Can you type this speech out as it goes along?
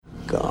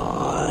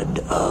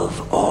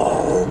of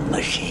all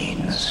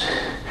machines.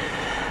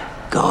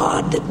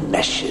 God that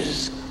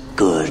meshes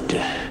good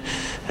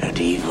and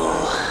evil.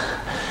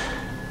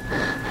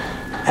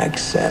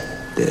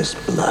 Accept this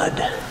blood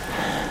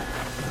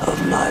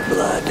of my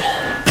blood.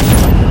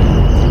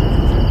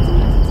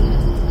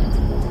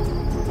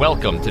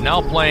 Welcome to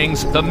Now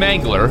Playing's The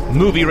Mangler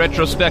movie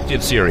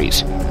retrospective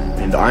series.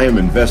 And I am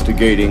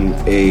investigating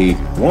a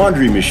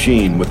laundry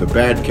machine with a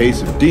bad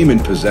case of demon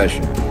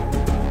possession.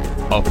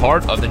 A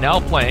part of the Now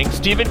Playing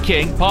Stephen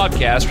King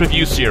podcast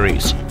review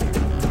series.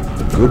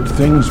 Good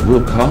things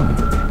will come.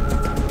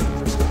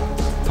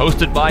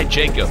 Hosted by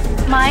Jacob.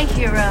 My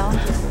hero.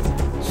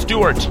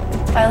 Stuart.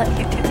 If I let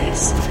you do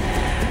this,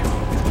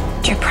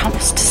 do you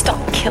promise to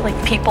stop killing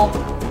people?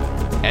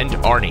 And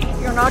Arnie.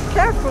 If you're not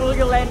careful,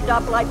 you'll end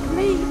up like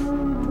me.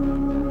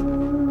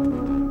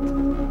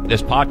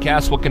 This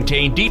podcast will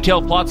contain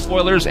detailed plot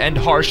spoilers and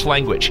harsh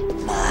language.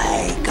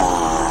 My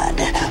God,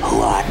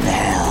 who art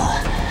thou?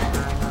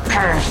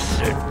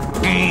 Cursed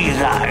be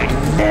thy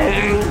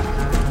name.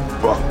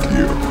 Fuck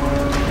you.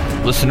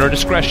 Listener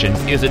discretion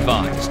is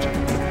advised.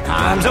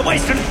 Time's a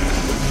wasting.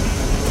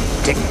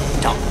 Tick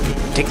tock,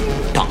 tick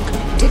tock,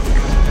 tick.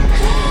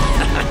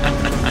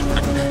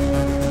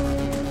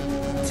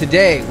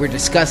 Today we're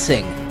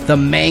discussing The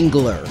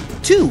Mangler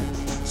 2,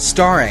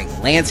 starring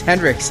Lance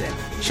Henriksen,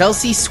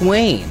 Chelsea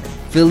Swain,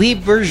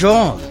 Philippe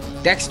Bourgeon,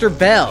 Dexter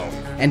Bell,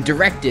 and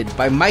directed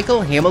by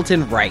Michael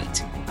Hamilton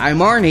Wright. I'm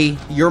Arnie,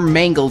 your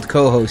mangled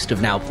co-host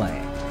of Now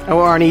Playing. Oh,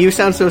 Arnie, you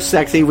sound so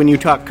sexy when you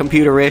talk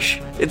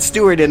computerish. It's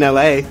Stuart in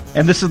L.A.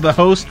 And this is the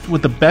host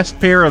with the best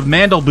pair of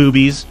mandel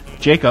boobies,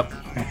 Jacob.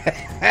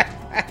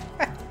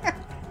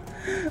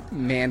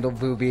 Mandel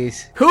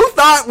boobies. Who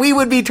thought we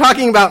would be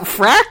talking about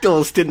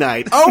fractals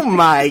tonight? Oh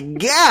my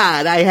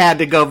god, I had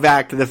to go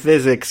back to the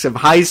physics of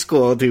high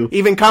school to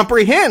even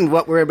comprehend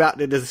what we're about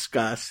to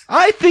discuss.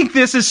 I think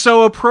this is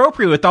so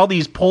appropriate with all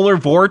these polar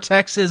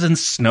vortexes and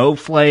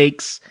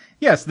snowflakes.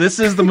 Yes, this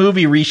is the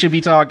movie we should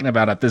be talking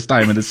about at this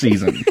time of the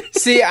season.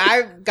 See,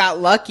 I got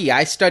lucky.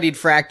 I studied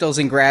fractals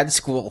in grad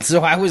school,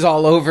 so I was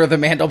all over the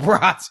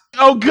Mandelbrot.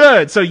 Oh,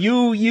 good. So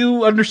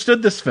you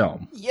understood this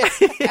film. Yeah.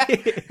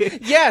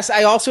 Yes,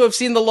 I also have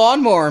seen The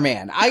Lawnmower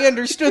Man. I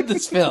understood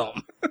this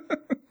film.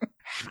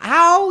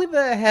 How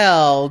the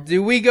hell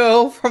do we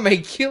go from a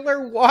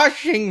killer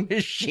washing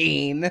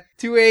machine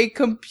to a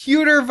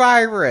computer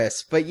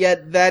virus? But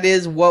yet that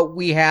is what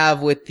we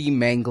have with The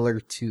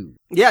Mangler 2.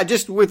 Yeah,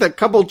 just with a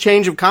couple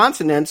change of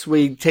consonants,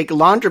 we take a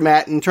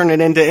laundromat and turn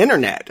it into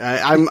internet.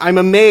 I'm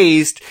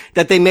amazed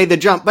that they made the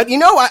jump. But you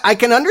know, I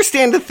can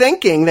understand the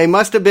thinking. They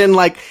must have been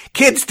like,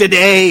 kids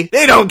today,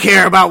 they don't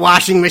care about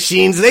washing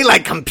machines. They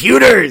like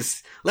computers.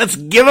 Let's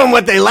give them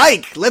what they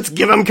like. Let's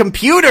give them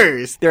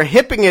computers. They're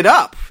hipping it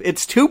up.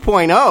 It's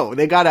 2.0.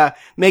 They gotta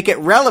make it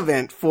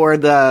relevant for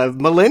the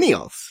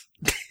millennials.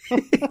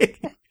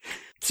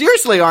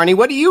 Seriously, Arnie,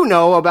 what do you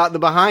know about the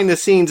behind the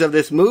scenes of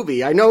this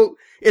movie? I know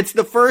it's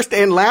the first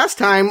and last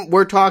time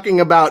we're talking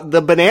about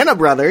the Banana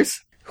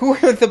Brothers. Who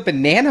are the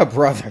Banana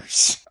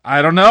Brothers?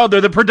 I don't know. They're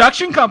the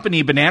production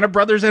company, Banana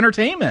Brothers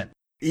Entertainment.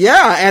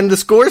 Yeah, and the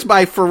score's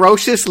by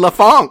Ferocious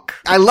LaFonk.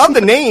 I love the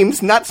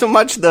names, not so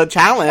much the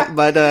talent,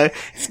 but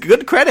it's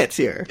good credits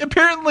here.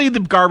 Apparently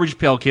the Garbage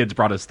Pail Kids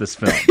brought us this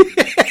film.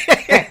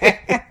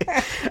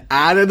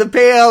 Out of the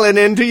pail and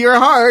into your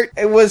heart.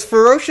 It was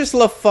Ferocious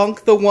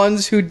LaFonk the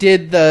ones who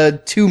did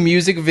the 2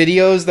 music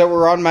videos that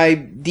were on my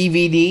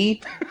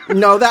DVD?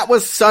 No, that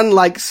was Sun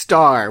Like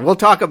Star. We'll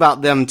talk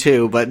about them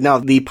too, but no,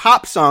 the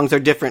pop songs are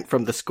different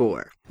from the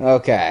score.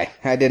 Okay,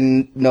 I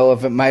didn't know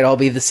if it might all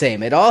be the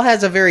same. It all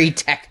has a very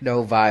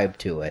techno vibe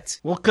to it.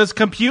 Well, because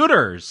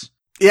computers.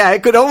 Yeah,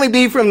 it could only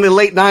be from the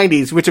late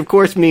 90s, which of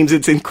course means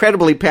it's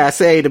incredibly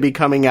passé to be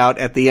coming out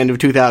at the end of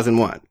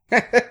 2001.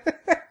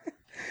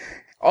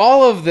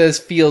 All of this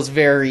feels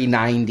very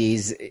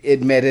 90s,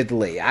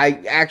 admittedly.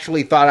 I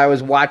actually thought I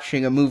was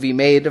watching a movie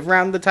made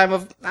around the time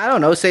of, I don't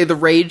know, say The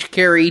Rage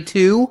Carrie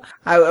 2.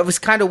 I was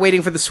kind of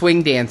waiting for the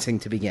swing dancing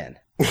to begin.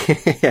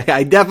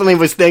 I definitely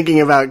was thinking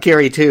about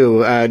Carrie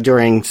 2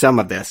 during some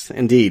of this,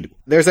 indeed.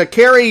 There's a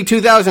Carrie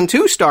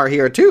 2002 star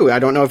here, too. I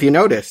don't know if you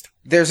noticed.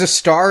 There's a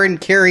star in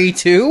Carrie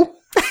 2?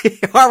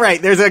 All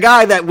right, there's a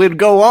guy that would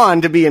go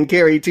on to be in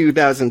Carrie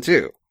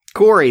 2002.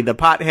 Corey, the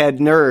pothead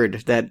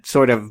nerd that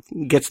sort of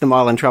gets them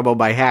all in trouble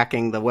by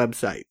hacking the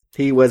website.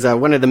 He was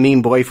one of the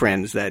mean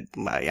boyfriends that,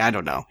 I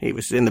don't know, he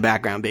was in the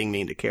background being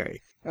mean to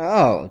Carrie.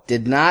 Oh,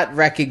 did not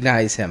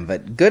recognize him,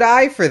 but good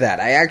eye for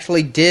that. I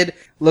actually did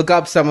look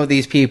up some of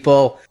these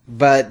people,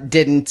 but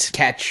didn't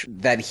catch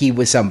that he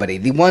was somebody.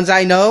 The ones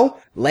I know,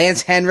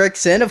 Lance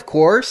Henriksen, of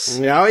course.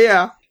 Oh,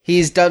 yeah.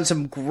 He's done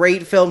some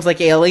great films like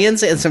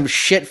Aliens and some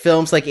shit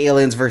films like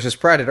Aliens vs.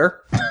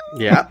 Predator.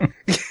 Yeah.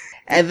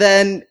 And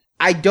then,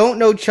 I don't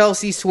know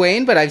Chelsea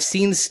Swain, but I've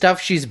seen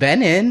stuff she's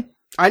been in.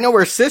 I know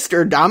her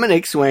sister,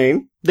 Dominic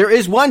Swain. There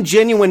is one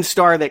genuine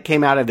star that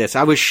came out of this.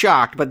 I was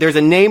shocked, but there's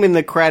a name in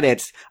the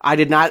credits I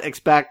did not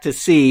expect to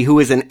see who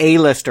is an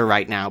A-lister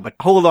right now, but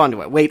hold on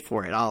to it. Wait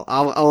for it.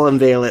 I'll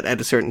unveil it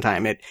at a certain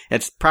time.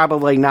 It's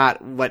probably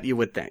not what you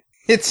would think.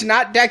 It's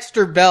not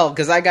Dexter Bell,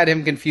 because I got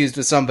him confused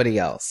with somebody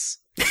else.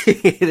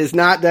 It is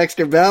not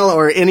Dexter Bell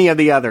or any of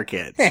the other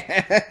kids.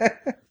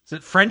 Is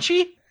it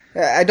Frenchie?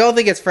 I don't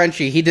think it's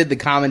Frenchie. He did the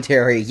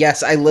commentary.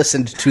 Yes, I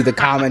listened to the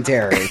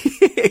commentary.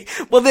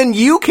 Well, then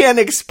you can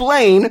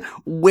explain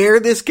where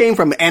this came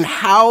from and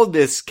how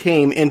this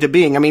came into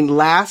being. I mean,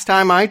 last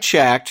time I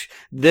checked,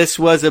 this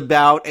was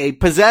about a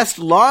possessed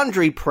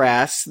laundry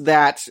press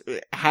that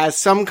has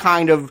some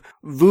kind of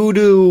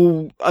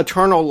voodoo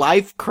eternal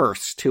life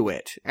curse to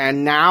it.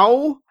 And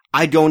now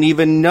I don't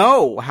even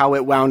know how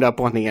it wound up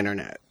on the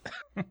internet.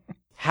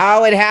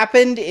 How it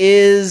happened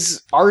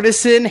is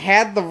Artisan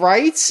had the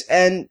rights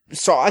and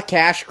saw a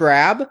cash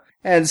grab,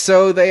 and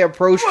so they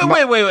approached...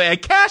 Wait, a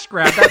cash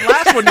grab? That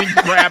last one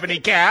didn't grab any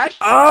cash.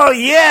 Oh,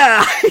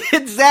 yeah,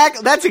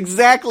 exactly. That's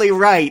exactly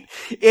right.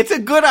 It's a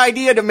good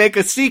idea to make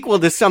a sequel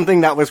to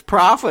something that was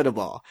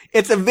profitable.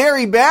 It's a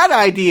very bad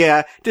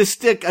idea to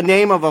stick a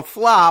name of a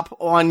flop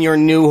on your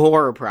new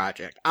horror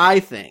project, I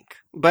think.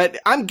 But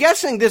I'm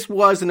guessing this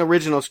was an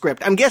original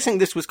script. I'm guessing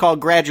this was called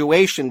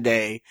Graduation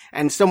Day,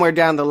 and somewhere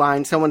down the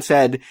line someone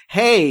said,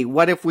 hey,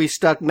 what if we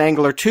stuck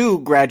Mangler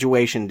 2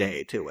 Graduation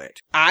Day to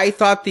it? I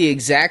thought the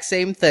exact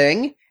same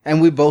thing,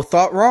 and we both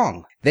thought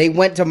wrong. They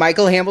went to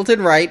Michael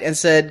Hamilton Wright and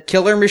said,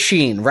 Killer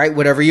Machine, write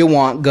whatever you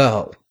want,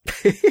 go.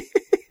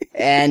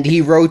 And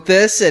he wrote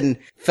this and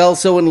fell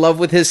so in love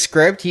with his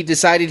script, he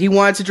decided he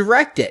wanted to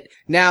direct it.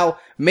 Now,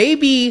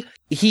 maybe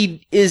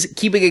he is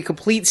keeping a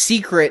complete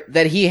secret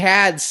that he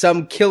had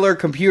some killer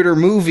computer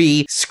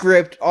movie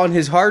script on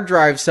his hard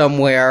drive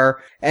somewhere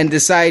and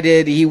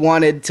decided he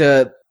wanted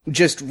to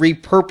just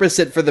repurpose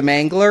it for the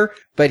Mangler,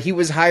 but he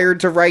was hired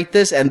to write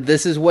this, and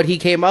this is what he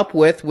came up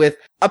with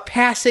a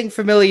passing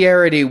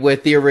familiarity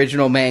with the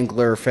original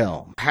Mangler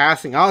film.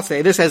 Passing, I'll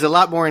say, this has a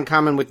lot more in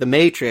common with The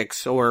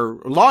Matrix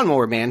or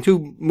Lawnmower Man,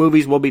 2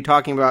 movies we'll be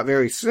talking about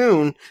very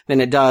soon, than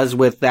it does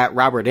with that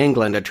Robert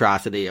Englund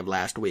atrocity of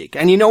last week.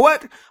 And you know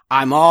what?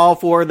 I'm all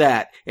for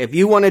that. If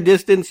you want to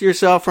distance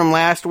yourself from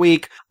last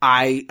week,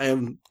 I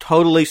am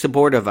totally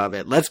supportive of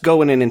it. Let's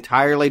go in an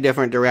entirely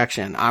different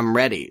direction. I'm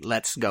ready.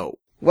 Let's go.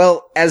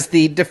 Well, as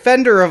the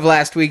defender of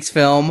last week's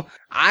film,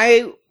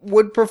 I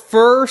would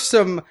prefer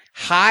some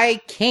high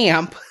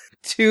camp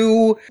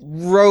to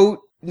rote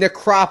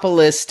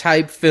Necropolis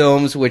type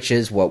films, which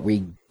is what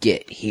we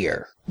get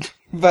here.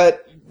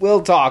 But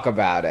we'll talk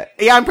about it.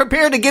 Yeah, I'm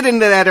prepared to get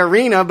into that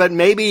arena, but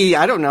maybe,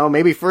 I don't know,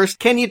 maybe first,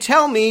 can you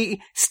tell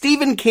me,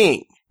 Stephen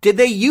King, did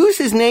they use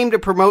his name to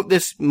promote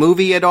this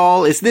movie at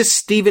all? Is this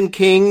Stephen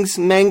King's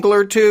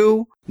Mangler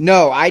 2?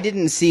 No, I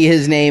didn't see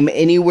his name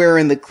anywhere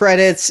in the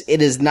credits.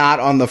 It is not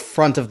on the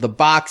front of the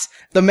box.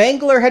 The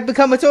Mangler had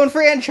become its own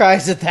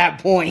franchise at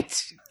that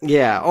point.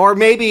 Yeah, or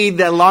maybe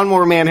the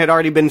Lawnmower Man had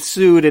already been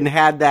sued and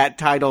had that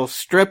title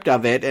stripped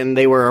of it, and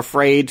they were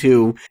afraid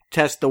to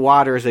test the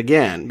waters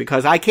again.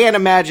 Because I can't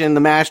imagine the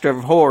Master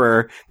of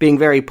Horror being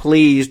very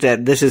pleased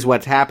that this is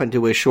what's happened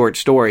to his short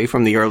story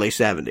from the early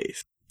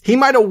 70s. He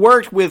might have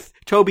worked with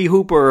Tobe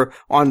Hooper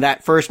on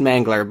that first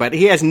Mangler, but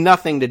he has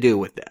nothing to do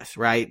with this,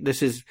 right?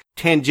 This is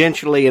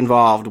tangentially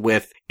involved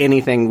with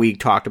anything we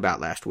talked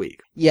about last week.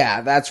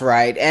 Yeah, that's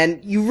right.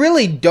 And you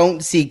really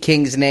don't see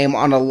King's name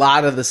on a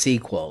lot of the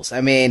sequels.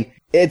 I mean,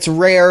 it's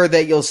rare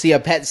that you'll see a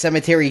Pet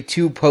Sematary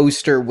 2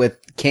 poster with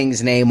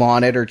King's name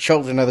on it, or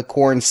Children of the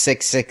Corn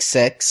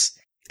 666.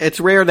 It's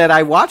rare that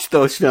I watch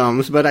those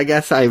films, but I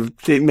guess I've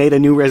made a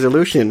new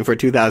resolution for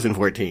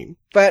 2014.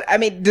 But, I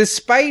mean,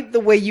 despite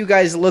the way you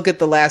guys look at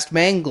The Last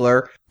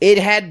Mangler, it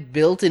had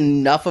built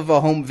enough of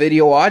a home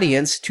video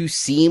audience to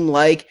seem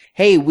like,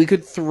 hey, we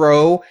could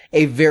throw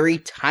a very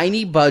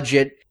tiny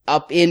budget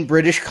up in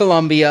British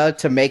Columbia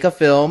to make a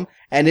film,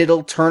 and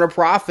it'll turn a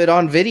profit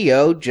on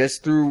video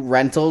just through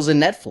rentals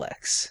and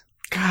Netflix.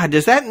 God,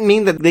 does that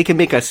mean that they can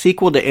make a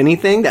sequel to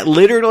anything? That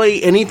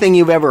literally anything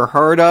you've ever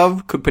heard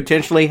of could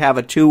potentially have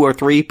a 2 or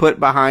 3 put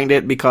behind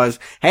it because,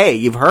 hey,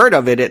 you've heard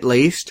of it at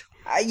least?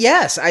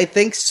 Yes, I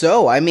think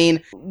so. I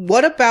mean,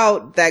 what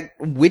about that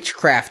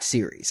Witchcraft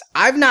series?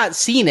 I've not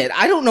seen it.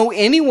 I don't know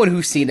anyone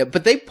who's seen it,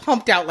 but they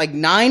pumped out like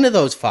 9 of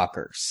those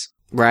fuckers.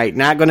 Right,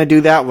 not gonna do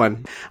that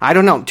one. I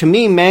don't know. To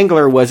me,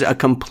 Mangler was a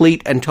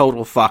complete and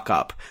total fuck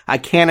up. I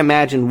can't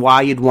imagine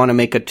why you'd want to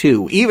make a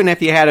 2, even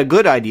if you had a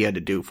good idea to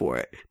do for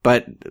it.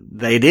 But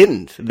they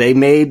didn't. They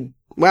made,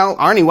 well,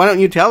 Arnie, why don't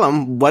you tell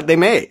them what they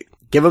made?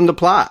 Give them the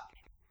plot.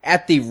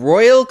 At the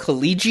Royal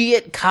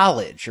Collegiate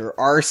College, or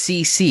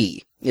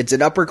RCC, it's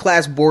an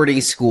upper-class boarding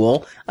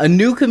school, a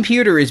new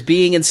computer is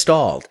being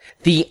installed.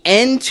 The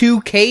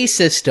N2K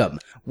system,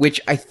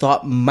 which I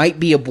thought might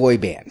be a boy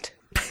band.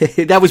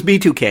 That was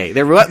B2K.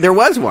 There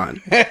was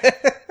one.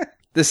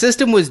 The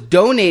system was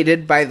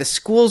donated by the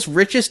school's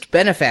richest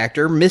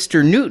benefactor,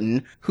 Mr.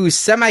 Newton, whose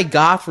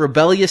semi-goth,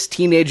 rebellious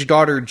teenage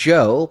daughter,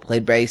 Jo,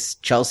 played by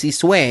Chelsea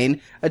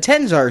Swain,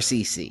 attends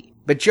RCC.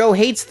 But Jo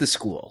hates the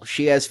school.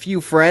 She has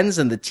few friends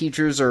and the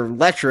teachers are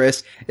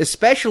lecherous,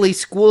 especially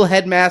school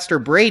headmaster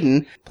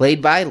Braden,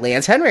 played by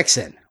Lance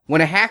Henriksen.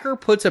 When a hacker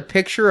puts a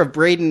picture of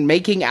Braden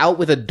making out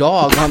with a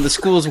dog on the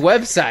school's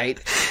website...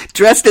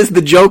 Dressed as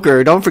the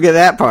Joker, don't forget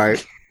that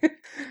part.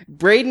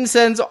 Braden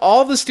sends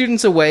all the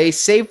students away,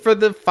 save for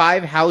the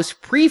 5 house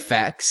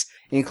prefects,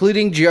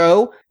 including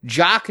Joe,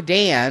 Jock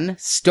Dan,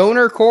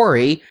 Stoner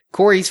Corey,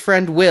 Corey's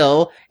friend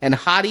Will, and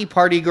hottie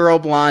party girl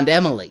blonde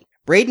Emily.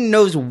 Braden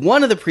knows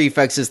one of the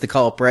prefects is the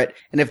culprit,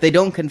 and if they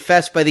don't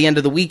confess by the end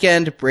of the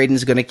weekend,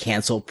 Braden's gonna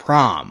cancel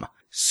prom.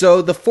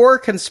 So the 4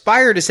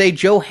 conspire to say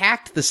Joe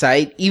hacked the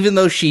site, even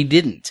though she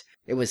didn't.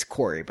 It was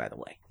Corey, by the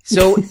way.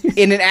 So,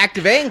 in an act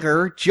of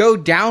anger, Joe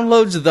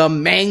downloads the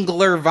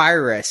Mangler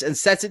virus and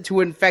sets it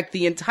to infect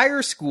the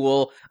entire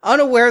school,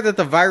 unaware that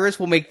the virus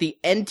will make the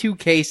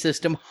N2K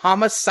system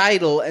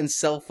homicidal and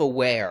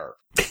self-aware.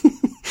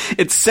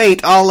 It's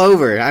Saint all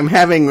over. I'm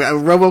having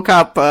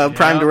RoboCop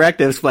Prime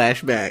Directives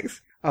flashbacks.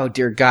 Oh,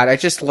 dear God. I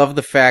just love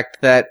the fact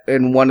that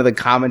in one of the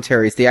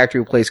commentaries, the actor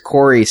who plays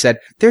Corey said,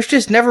 there's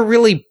just never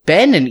really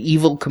been an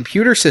evil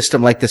computer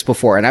system like this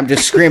before. And I'm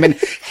just screaming,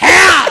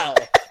 how?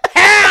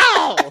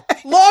 How?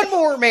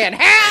 Lawnmower Man,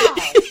 how?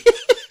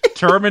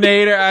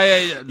 Terminator,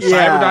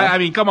 Cyberdyne, I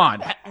mean, come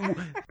on.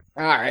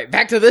 All right,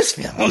 back to this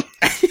film.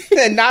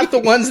 And not the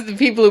ones that the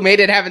people who made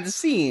it haven't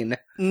seen.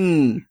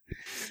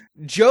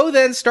 Joe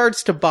then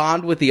starts to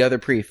bond with the other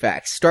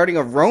prefects, starting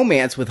a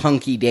romance with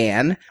Hunky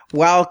Dan,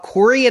 while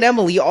Corey and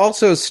Emily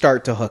also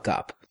start to hook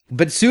up.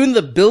 But soon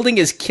the building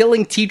is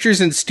killing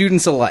teachers and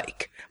students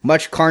alike.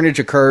 Much carnage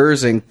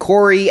occurs, and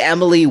Corey,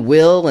 Emily,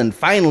 Will, and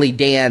finally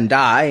Dan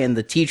die, and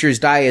the teachers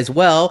die as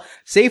well,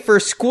 save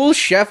for school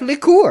chef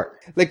Liqueur.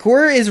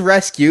 Liqueur is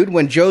rescued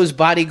when Joe's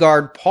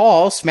bodyguard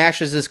Paul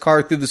smashes his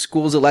car through the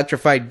school's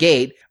electrified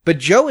gate, but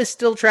Joe is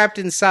still trapped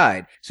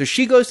inside, so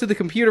she goes to the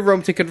computer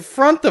room to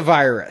confront the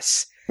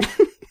virus.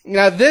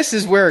 Now this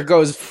is where it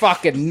goes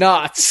fucking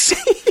nuts.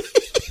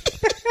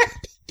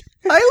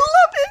 I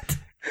love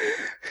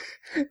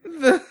it!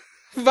 The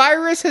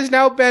virus has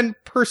now been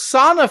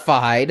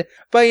personified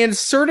by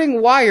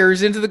inserting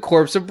wires into the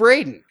corpse of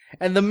Braden,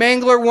 and the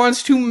Mangler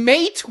wants to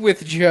mate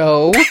with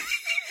Joe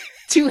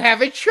to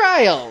have a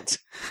child.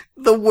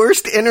 The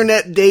worst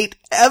internet date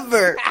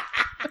ever.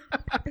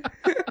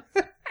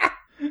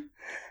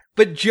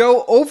 But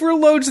Joe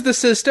overloads the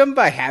system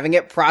by having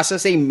it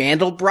process a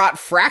Mandelbrot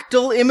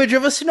fractal image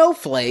of a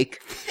snowflake.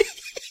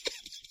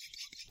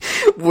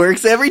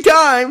 Works every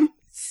time.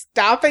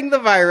 Stopping the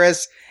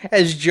virus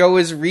as Joe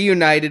is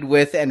reunited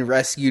with and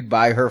rescued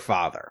by her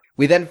father.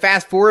 We then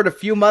fast forward a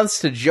few months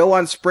to Joe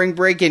on spring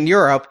break in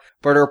Europe,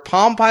 but her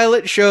Palm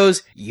Pilot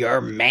shows "You're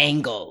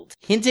mangled,"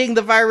 hinting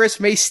the virus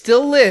may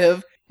still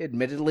live,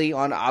 admittedly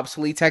on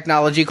obsolete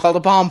technology called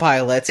a Palm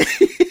Pilot,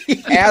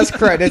 as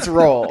credits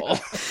roll.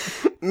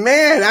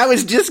 Man, I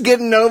was just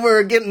getting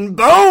over getting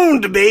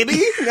boned,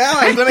 baby. Now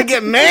I'm gonna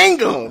get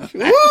mangled.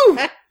 Woo!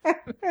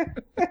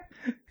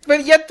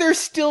 But yet there's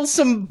still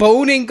some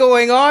boning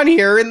going on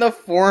here in the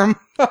form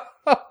of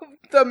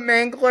the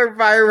Mangler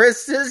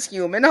virus's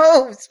human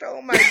host.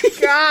 Oh my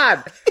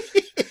God.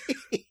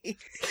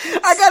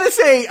 I gotta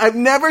say, I've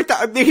never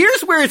thought,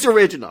 here's where it's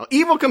original.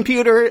 Evil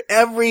computer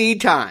every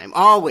time.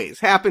 Always.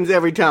 Happens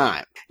every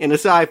time. In a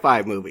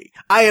sci-fi movie.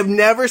 I have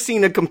never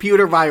seen a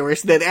computer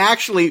virus that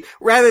actually,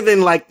 rather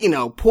than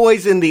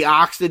poison the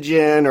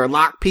oxygen or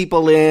lock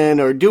people in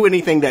or do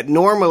anything that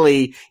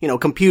normally,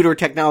 computer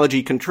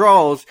technology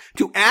controls,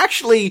 to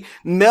actually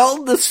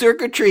meld the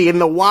circuitry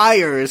and the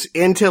wires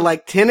into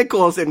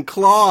tentacles and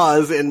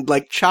claws and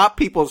chop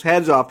people's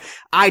heads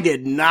off. I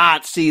did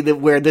not see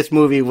where this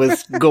movie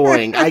was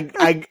going.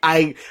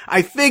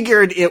 I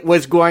figured it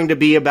was going to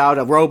be about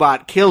a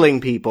robot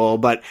killing people,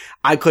 but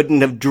I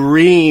couldn't have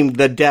dreamed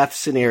the death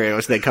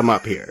scenarios that come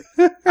up here.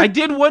 I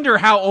did wonder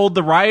how old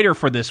the writer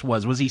for this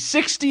was. Was he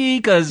 60?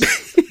 Because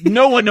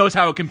no one knows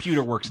how a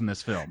computer works in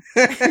this film.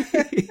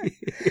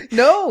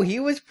 No, he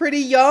was pretty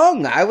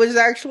young. I was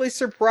actually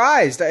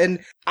surprised. And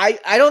I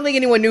don't think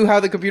anyone knew how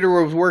the computer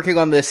was working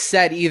on this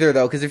set either,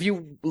 though, because if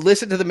you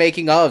listen to the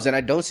making ofs, and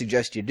I don't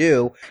suggest you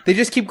do, they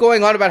just keep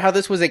going on about how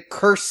this was a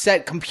cursed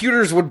set.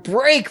 Computers would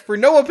break for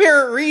no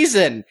apparent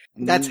reason.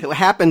 That's what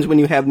happens when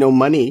you have no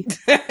money.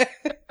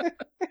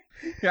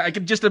 Yeah, I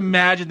can just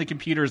imagine the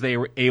computers they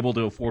were able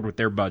to afford with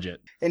their budget.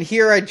 And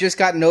here I'd just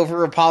gotten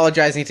over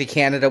apologizing to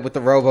Canada with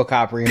the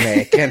RoboCop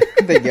remake, and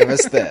they give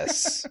us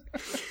this.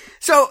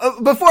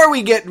 So, before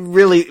we get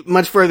really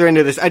much further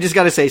into this, I just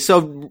gotta say,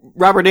 so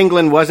Robert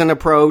Englund wasn't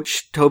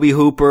approached, Toby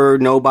Hooper,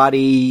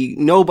 nobody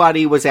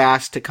was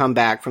asked to come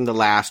back from the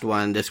last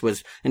one. This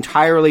was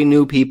entirely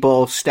new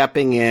people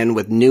stepping in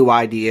with new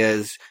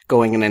ideas,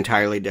 going an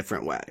entirely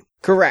different way.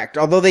 Correct,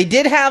 although they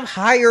did have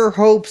higher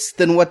hopes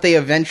than what they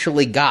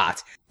eventually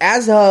got.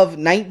 As of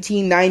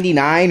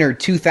 1999 or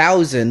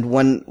 2000,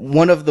 when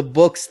one of the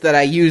books that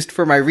I used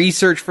for my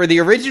research for the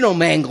original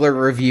Mangler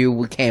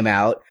review came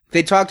out,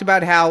 they talked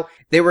about how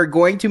they were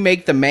going to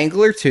make the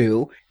Mangler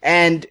 2,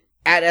 and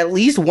at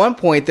least one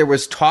point there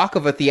was talk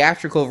of a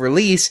theatrical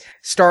release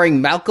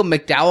starring Malcolm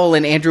McDowell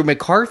and Andrew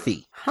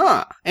McCarthy.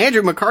 Huh.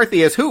 Andrew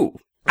McCarthy as who?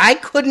 I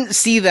couldn't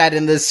see that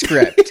in this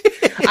script.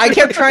 I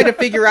kept trying to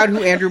figure out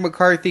who Andrew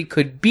McCarthy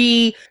could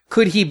be.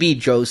 Could he be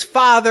Joe's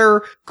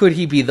father? Could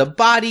he be the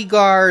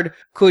bodyguard?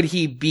 Could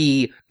he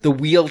be the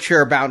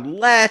wheelchair-bound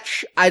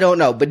Lech? I don't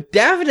know, but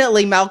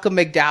definitely Malcolm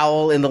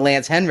McDowell in the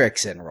Lance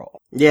Henriksen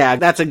role. Yeah,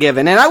 that's a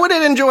given. And I would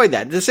have enjoyed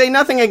that. To say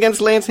nothing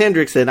against Lance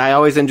Henriksen, I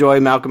always enjoy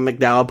Malcolm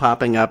McDowell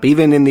popping up,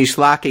 even in these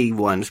schlocky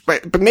ones.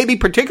 But maybe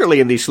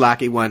particularly in these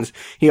schlocky ones,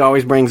 he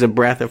always brings a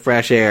breath of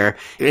fresh air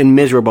in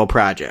miserable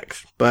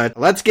projects. But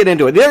let's get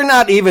into it. They're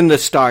not even the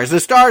stars. The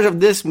stars of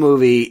this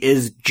movie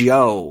is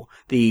Jo,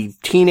 the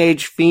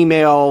teenage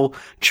female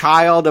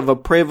child of a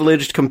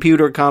privileged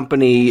computer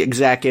company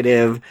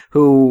executive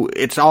who,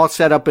 it's all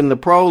set up in the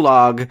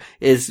prologue,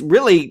 is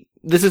really...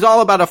 This is all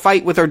about a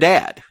fight with her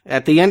dad.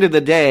 At the end of the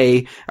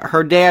day,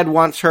 her dad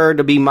wants her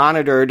to be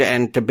monitored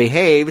and to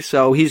behave,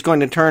 so he's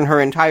going to turn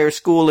her entire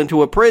school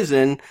into a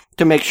prison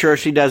to make sure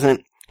she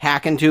doesn't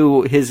hack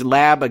into his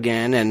lab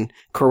again and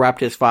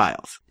corrupt his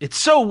files. It's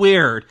so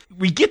weird.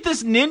 We get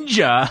this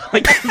ninja,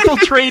 like,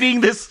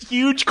 infiltrating this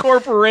huge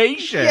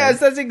corporation. Yes,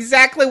 that's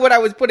exactly what I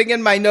was putting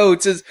in my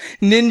notes, is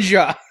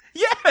ninja.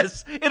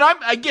 Yes! And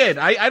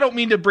I don't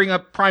mean to bring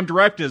up Prime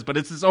Directives, but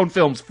it's his own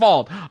film's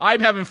fault.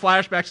 I'm having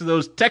flashbacks to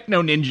those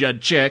techno ninja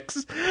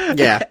chicks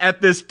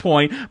at this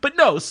point. But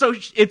no, so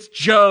it's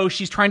Jo.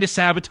 She's trying to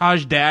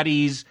sabotage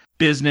Daddy's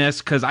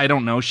business because, I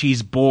don't know,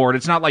 she's bored.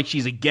 It's not like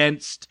she's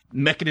against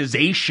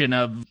mechanization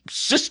of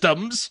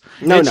systems.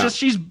 It's just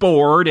she's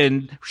bored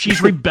and she's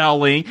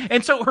rebelling.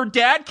 And so her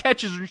dad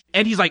catches her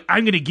and he's like,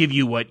 I'm going to give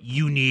you what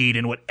you need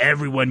and what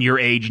everyone your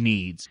age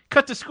needs.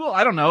 Cut to school.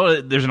 I don't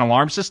know. There's an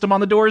alarm system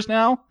on the doors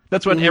now.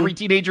 That's what every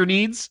teenager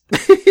needs.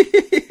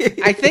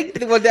 I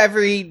think what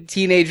every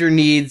teenager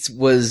needs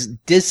was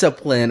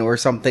discipline or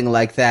something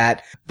like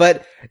that.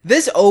 But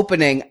this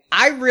opening,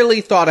 I really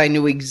thought I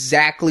knew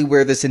exactly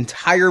where this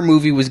entire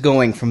movie was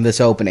going from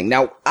this opening.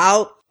 Now,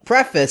 I'll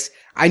preface,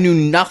 I knew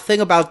nothing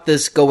about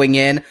this going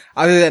in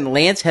other than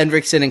Lance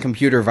Henriksen and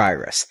computer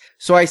virus.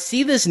 So I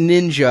see this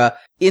ninja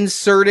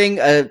inserting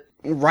a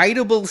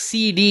writable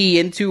CD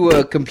into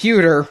a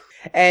computer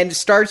and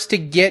starts to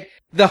get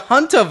the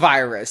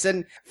hantavirus.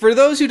 And for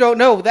those who don't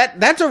know,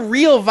 that's a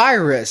real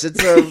virus.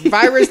 It's a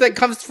virus that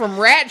comes from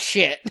rat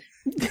shit.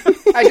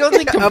 I don't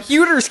think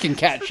computers can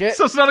catch it.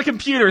 So it's not a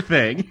computer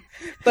thing.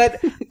 But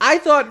I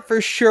thought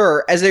for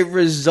sure, as a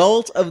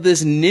result of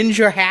this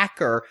ninja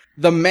hacker,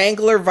 the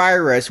Mangler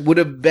virus would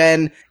have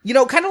been, you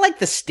know, kind of like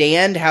The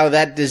Stand, how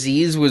that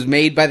disease was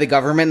made by the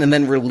government and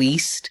then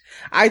released.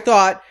 I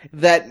thought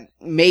that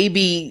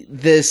maybe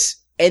this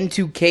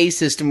N2K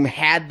system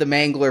had the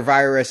Mangler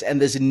virus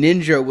and this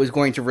ninja was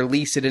going to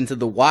release it into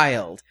the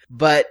wild.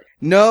 But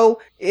no,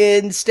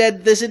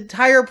 instead, this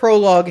entire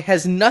prologue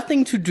has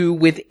nothing to do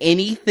with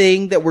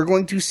anything that we're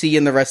going to see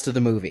in the rest of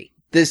the movie.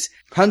 This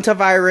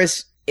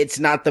hantavirus, it's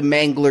not the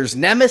Mangler's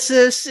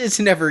nemesis. It's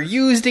never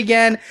used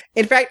again.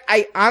 In fact,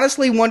 I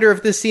honestly wonder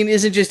if this scene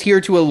isn't just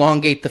here to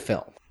elongate the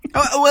film.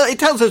 Well, it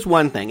tells us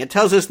one thing. It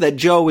tells us that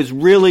Jo is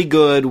really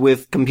good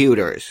with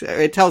computers.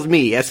 It tells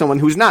me, as someone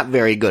who's not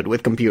very good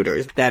with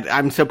computers, that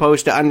I'm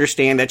supposed to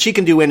understand that she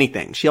can do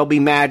anything. She'll be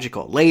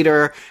magical.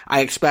 Later, I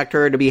expect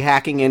her to be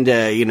hacking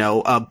into, you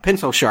know, a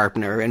pencil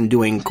sharpener and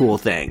doing cool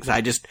things.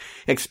 I just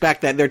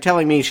expect that they're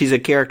telling me she's a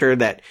character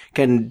that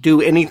can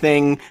do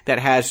anything that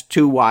has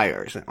two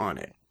wires on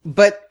it.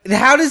 But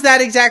how does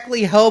that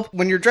exactly help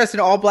when you're dressed in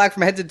all black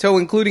from head to toe,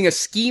 including a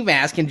ski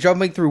mask and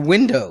jumping through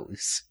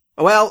windows?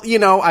 Well, you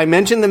know, I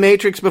mentioned The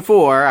Matrix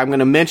before. I'm going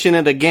to mention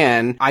it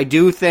again. I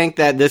do think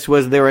that this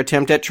was their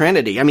attempt at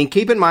Trinity. I mean,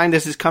 keep in mind,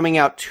 this is coming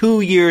out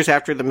 2 years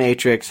after The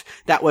Matrix.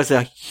 That was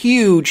a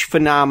huge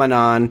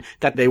phenomenon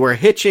that they were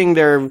hitching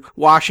their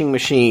washing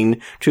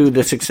machine to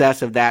the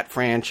success of that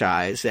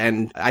franchise.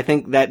 And I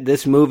think that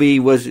this movie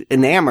was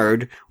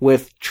enamored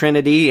with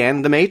Trinity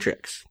and The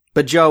Matrix.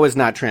 But Jo is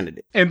not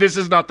Trinity. And this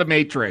is not The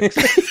Matrix.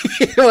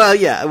 Well,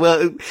 yeah,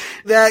 well,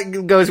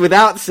 that goes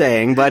without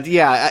saying, but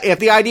yeah, if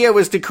the idea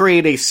was to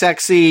create a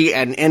sexy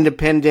and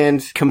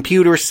independent,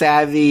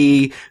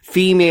 computer-savvy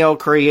female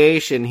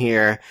creation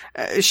here,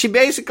 she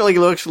basically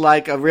looks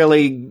like a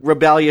really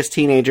rebellious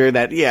teenager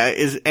that, yeah,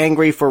 is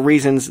angry for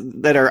reasons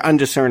that are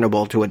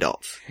undiscernible to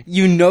adults.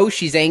 You know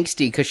she's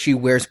angsty because she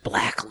wears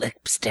black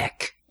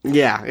lipstick.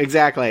 Yeah,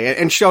 exactly.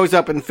 And shows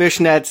up in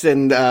fishnets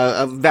and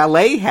a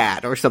valet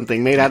hat or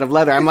something made out of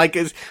leather. I'm like,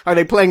 are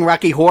they playing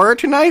Rocky Horror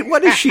tonight?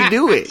 What is she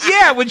doing?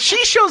 Yeah, when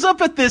she shows up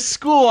at this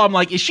school, I'm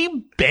like, is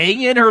she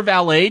banging her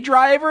valet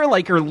driver,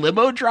 like her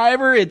limo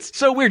driver? It's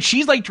so weird.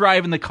 She's like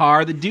driving the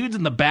car. The dude's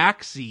in the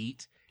back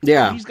seat.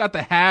 Yeah. He's got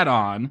the hat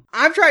on.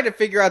 I'm trying to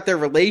figure out their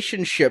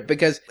relationship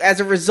because as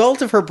a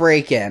result of her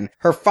break-in,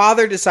 her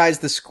father decides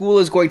the school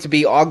is going to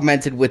be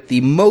augmented with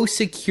the most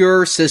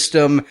secure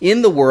system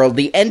in the world,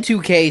 the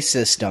N2K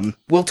system.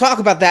 We'll talk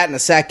about that in a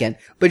second.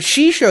 But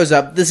she shows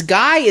up. This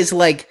guy is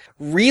like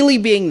really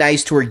being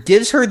nice to her,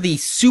 gives her the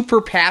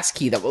super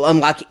passkey that will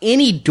unlock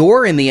any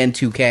door in the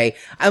N2K.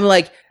 I'm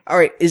like, all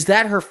right, is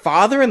that her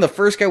father and the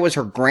first guy was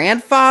her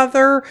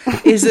grandfather?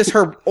 Is this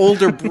her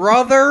older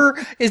brother?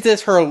 Is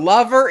this her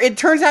lover? It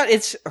turns out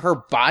it's her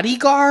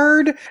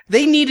bodyguard.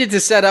 They needed to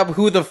set up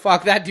who the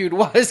fuck that dude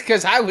was,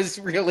 because I was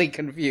really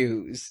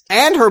confused.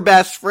 And her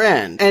best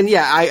friend. And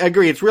yeah, I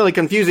agree, it's really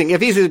confusing.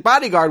 If he's his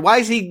bodyguard, why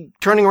is he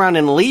turning around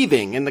and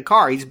leaving in the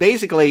car? He's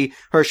basically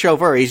her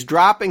chauffeur. He's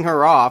dropping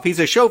her off. He's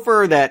a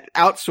chauffeur that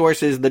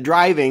outsources the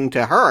driving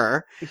to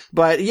her.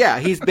 But yeah,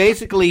 he's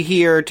basically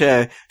here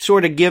to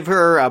sort of give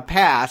her a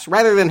pass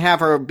rather than have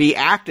her be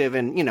active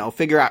and, you know,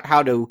 figure out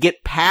how to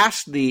get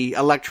past the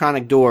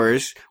electronic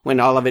doors when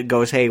all of it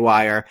goes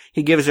haywire.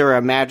 He gives her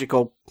a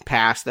magical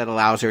pass that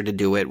allows her to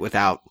do it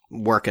without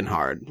working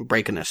hard,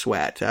 breaking a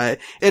sweat.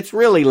 It's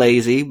really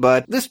lazy,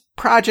 but this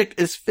project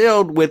is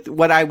filled with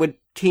what I would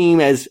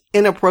team as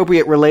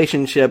inappropriate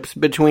relationships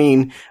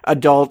between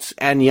adults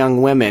and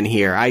young women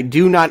here. I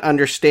do not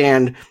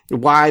understand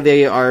why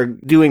they are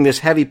doing this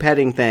heavy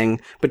petting thing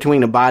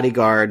between a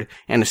bodyguard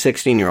and a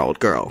 16-year-old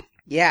girl.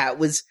 Yeah, it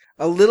was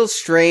a little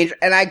strange,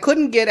 and I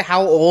couldn't get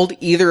how old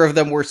either of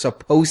them were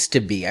supposed to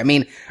be. I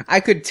mean, I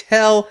could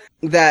tell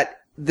that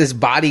this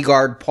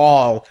bodyguard,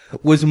 Paul,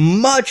 was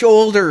much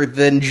older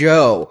than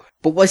Joe.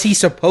 But was he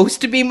supposed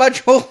to be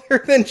much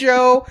older than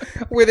Joe?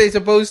 Were they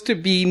supposed to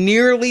be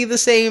nearly the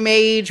same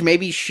age?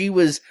 Maybe she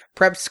was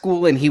prep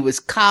school and he was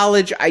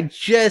college.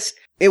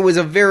 It was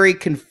a very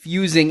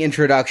confusing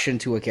introduction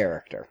to a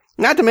character.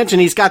 Not to mention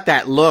he's got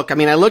that look. I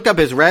mean, I looked up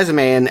his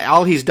resume and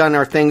all he's done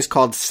are things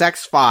called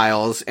sex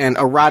files and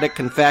erotic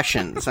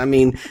confessions. I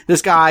mean,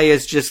 this guy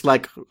is just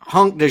like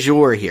hunk de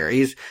jour here.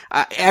 He's,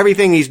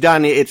 everything he's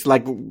done, it's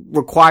like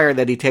required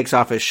that he takes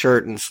off his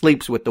shirt and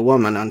sleeps with the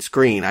woman on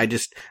screen.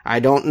 I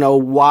don't know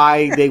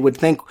why they would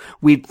think,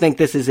 we'd think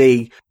this is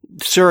a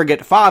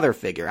surrogate father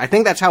figure. I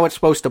think that's how it's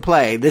supposed to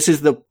play. This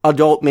is the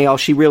adult male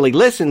she really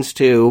listens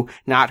to,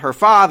 not her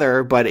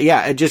father, but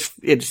yeah,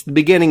 it's the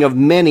beginning of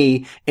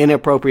many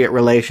inappropriate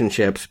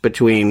relationships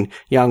between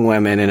young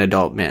women and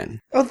adult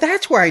men. Oh,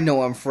 that's where I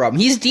know him from.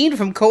 He's Dean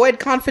from Coed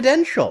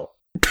Confidential.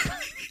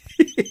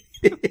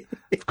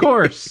 Of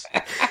course.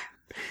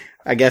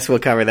 I guess we'll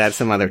cover that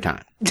some other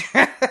time.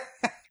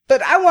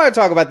 But I want to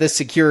talk about this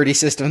security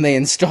system they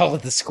install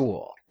at the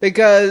school.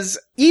 Because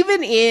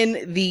even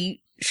in the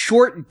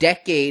short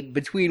decade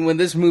between when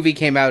this movie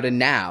came out and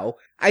now,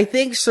 I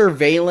think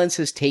surveillance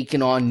has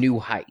taken on new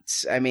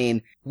heights. I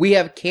mean, we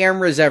have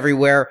cameras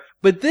everywhere,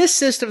 but this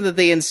system that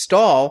they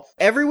install,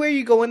 everywhere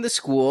you go in the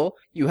school,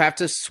 you have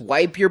to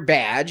swipe your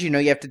badge. You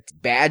have to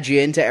badge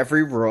into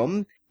every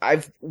room.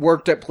 I've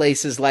worked at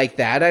places like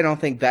that. I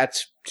don't think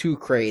that's too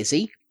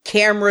crazy.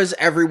 Cameras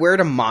everywhere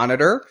to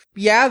monitor.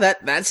 Yeah,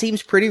 that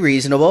seems pretty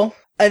reasonable.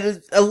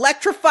 An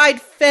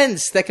electrified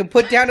fence that can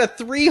put down a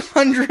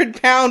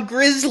 300-pound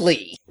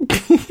grizzly.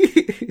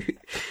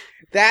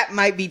 That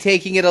might be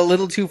taking it a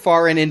little too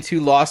far and into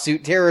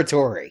lawsuit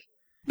territory.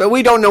 But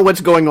we don't know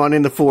what's going on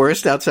in the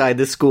forest outside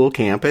the school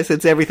campus.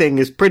 Everything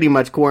is pretty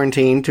much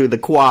quarantined to the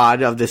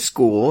quad of the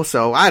school,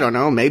 so I don't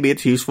know, maybe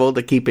it's useful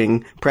to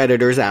keeping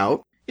predators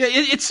out. Yeah,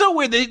 it's so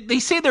weird. They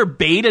say they're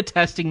beta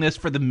testing this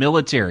for the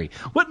military.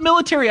 What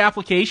military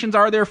applications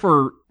are there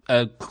for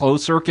a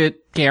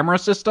closed-circuit camera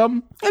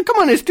system? Oh, come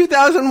on, it's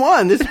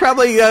 2001. This is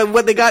probably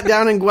what they got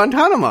down in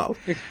Guantanamo.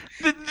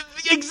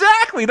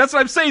 Exactly. That's what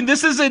I'm saying.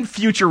 This isn't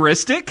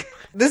futuristic.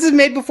 This is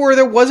made before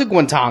there was a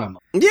Guantanamo.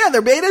 Yeah,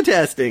 they're beta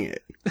testing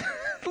it.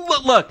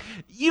 Look,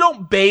 you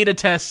don't beta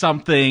test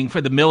something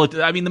for the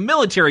military. I mean, the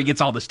military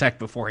gets all this tech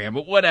beforehand,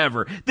 but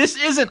whatever. This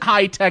isn't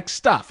high-tech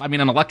stuff. I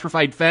mean, an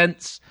electrified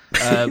fence,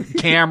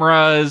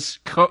 cameras,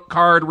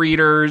 card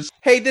readers.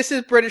 Hey, this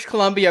is British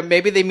Columbia.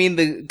 Maybe they mean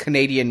the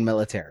Canadian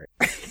military.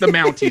 The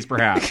Mounties,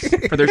 perhaps,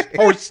 for their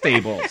horse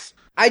stables.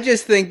 I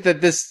just think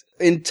that this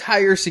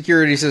entire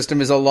security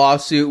system is a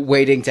lawsuit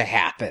waiting to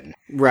happen.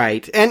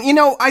 Right. And,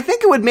 I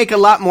think it would make a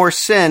lot more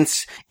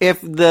sense if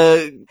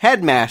the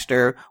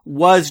headmaster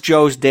was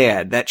Joe's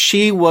dad, that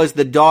she was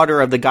the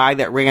daughter of the guy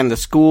that ran the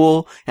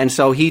school, and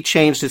so he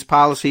changed his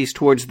policies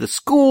towards the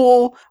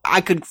school. I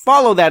could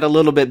follow that a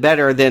little bit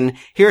better than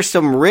here's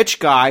some rich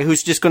guy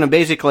who's just going to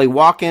basically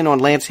walk in on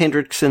Lance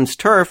Hendrickson's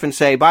turf and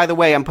say, by the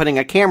way, I'm putting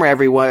a camera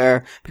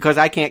everywhere because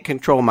I can't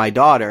control my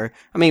daughter.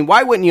 I mean,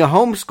 why wouldn't you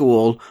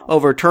homeschool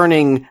over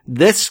turning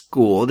this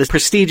school, this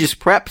prestigious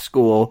prep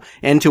school,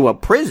 into a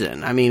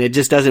prison? I mean, it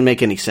just doesn't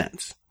make any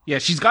sense. Yeah,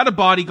 she's got a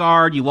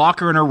bodyguard. You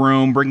lock her in her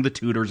room, bring the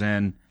tutors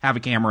in, have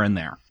a camera in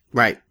there.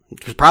 Right.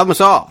 Problem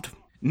solved.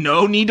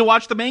 No need to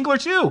watch The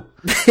Mangler 2.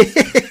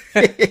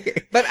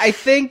 But I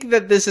think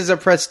that this is a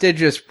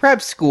prestigious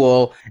prep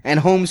school, and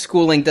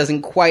homeschooling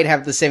doesn't quite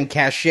have the same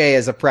cachet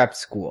as a prep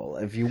school.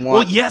 If you want.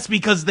 Well, yes,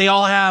 because they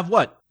all have,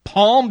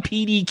 Palm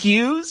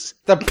PDQs?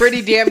 The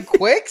pretty damn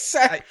quicks?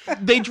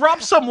 They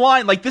dropped some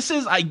line, this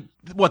is,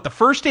 the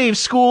first day of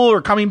school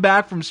or coming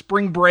back from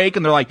spring break,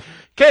 and they're like,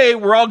 okay,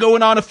 we're all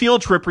going on a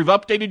field trip. We've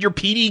updated your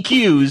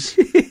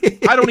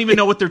PDQs. I don't even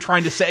know what they're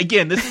trying to say.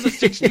 Again, this is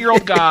a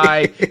 60-year-old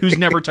guy who's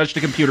never touched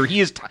a computer. He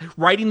is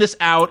writing this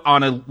out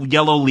on a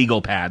yellow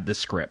legal pad, this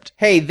script.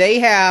 Hey, they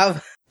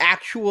have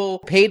actual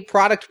paid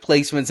product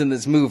placements in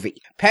this movie.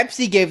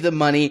 Pepsi gave them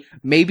money.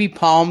 Maybe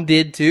Palm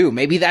did too.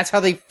 Maybe that's how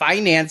they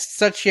financed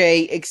such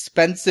a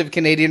expensive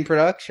Canadian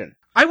production.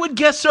 I would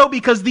guess so,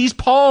 because these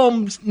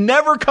palms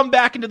never come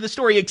back into the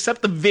story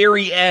except the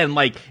very end.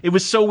 Like, it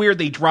was so weird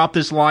they dropped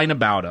this line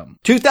about them.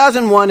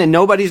 2001 and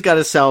nobody's got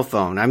a cell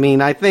phone. I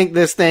mean, I think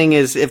this thing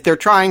is, if they're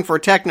trying for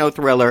techno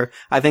thriller,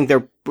 I think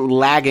they're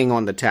lagging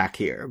on the tech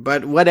here.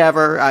 But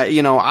whatever,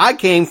 I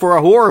came for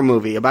a horror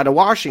movie about a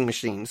washing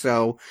machine,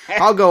 so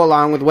I'll go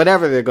along with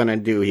whatever they're gonna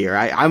do here.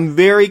 I'm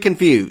very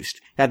confused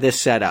at this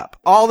setup.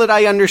 All that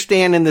I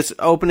understand in this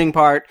opening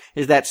part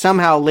is that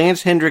somehow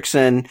Lance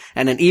Hendrickson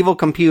and an evil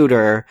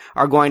computer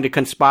are going to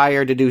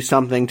conspire to do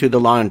something to the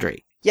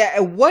laundry. Yeah,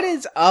 and what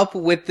is up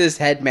with this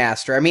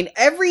headmaster? I mean,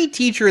 every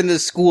teacher in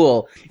this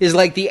school is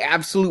like the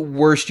absolute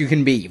worst you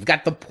can be. You've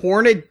got the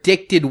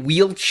porn-addicted,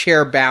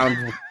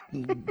 wheelchair-bound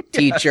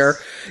teacher.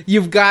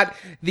 You've got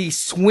the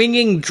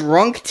swinging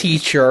drunk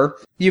teacher.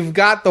 You've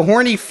got the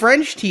horny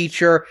French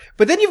teacher.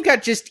 But then you've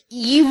got just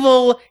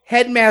evil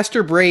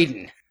headmaster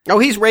Braden. Oh,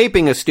 he's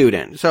raping a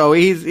student. So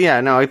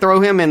I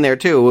throw him in there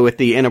too with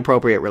the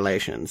inappropriate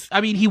relations.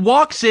 I mean, he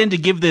walks in to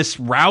give this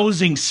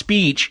rousing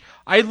speech.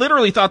 I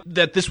literally thought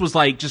that this was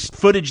like just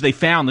footage they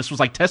found. This was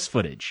like test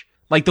footage.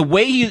 Like, the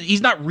way he's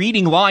not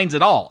reading lines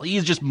at all.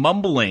 He's just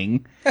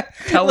mumbling,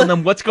 telling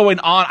them what's going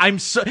on.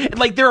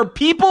 There are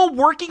people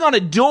working on a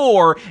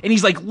door, and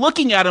he's like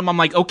looking at him. I'm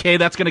like, okay,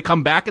 that's going to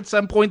come back at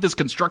some point, this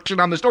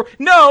construction on this door.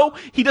 No,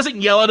 he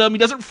doesn't yell at him. He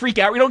doesn't freak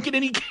out. We don't get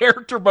any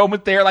character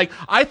moment there. Like,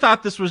 I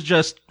thought this was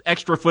just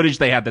extra footage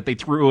they had that they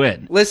threw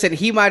in. Listen,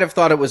 he might have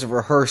thought it was a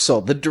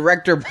rehearsal. The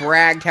director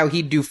bragged how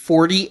he'd do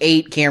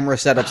 48 camera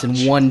setups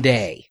in one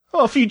day.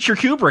 Well, future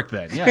Kubrick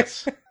then,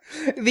 yes.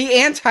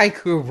 The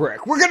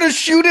anti-Kubrick. We're gonna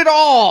shoot it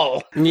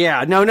all!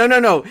 Yeah, no.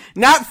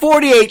 Not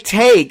 48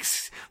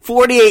 takes.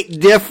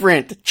 48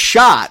 different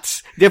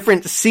shots.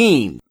 Different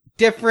scenes.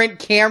 Different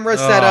camera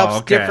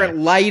setups, different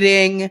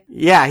lighting.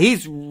 Yeah,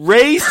 he's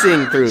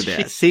racing through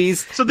this.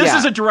 So this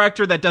is a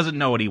director that doesn't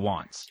know what he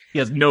wants. He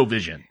has no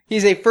vision.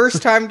 He's a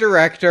first-time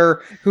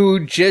director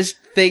who just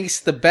thinks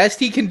the best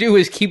he can do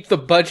is keep the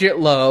budget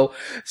low.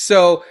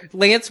 So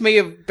Lance may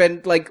have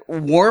been,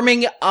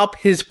 warming up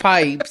his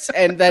pipes,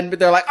 and then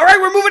they're like, all right,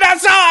 we're moving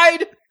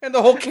outside! And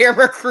the whole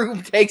camera crew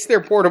takes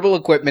their portable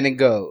equipment and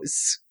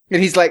goes.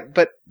 And he's like,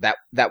 but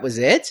that was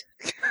it?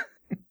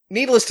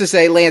 Needless to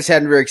say, Lance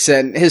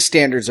Henriksen, his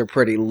standards are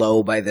pretty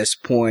low by this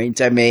point.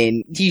 I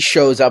mean, he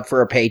shows up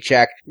for a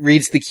paycheck,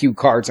 reads the cue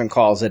cards, and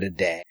calls it a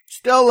day.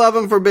 Still love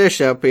him for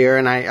Bishop here,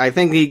 and I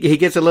think he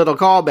gets a little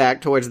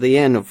callback towards the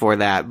end for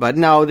that. But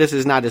no, this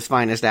is not his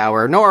finest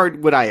hour, nor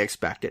would I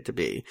expect it to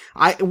be.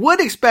 I would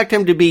expect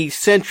him to be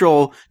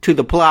central to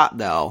the plot,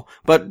 though,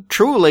 but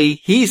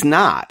truly, he's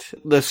not.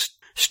 The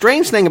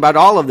strange thing about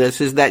all of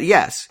this is that,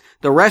 yes,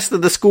 the rest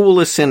of the school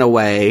is sent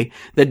away.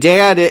 The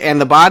dad and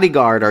the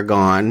bodyguard are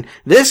gone.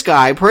 This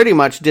guy pretty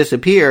much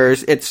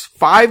disappears. It's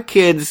 5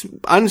 kids,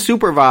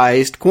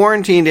 unsupervised,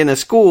 quarantined in a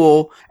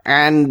school,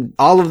 and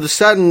all of a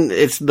sudden,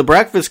 it's the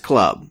Breakfast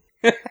Club.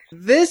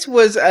 This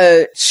was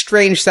a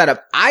strange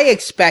setup. I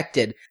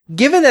expected,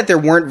 given that there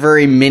weren't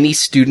very many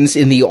students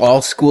in the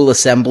all-school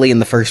assembly in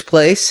the first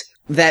place,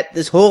 that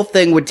this whole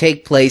thing would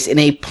take place in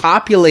a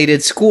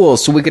populated school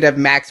so we could have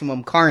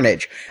maximum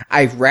carnage.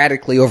 I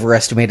radically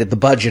overestimated the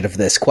budget of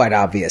this, quite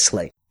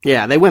obviously.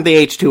 Yeah, they went the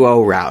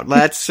H2O route.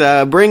 Let's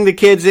bring the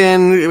kids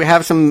in,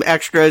 have some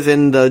extras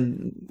in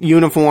the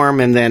uniform,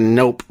 and then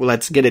nope,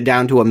 let's get it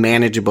down to a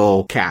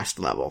manageable cast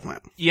level.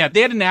 Yeah,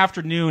 they had an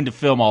afternoon to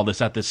film all this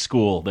at this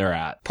school they're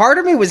at. Part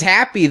of me was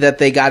happy that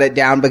they got it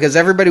down because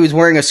everybody was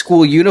wearing a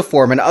school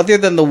uniform, and other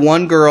than the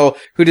one girl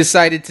who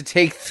decided to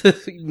take the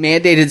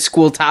mandated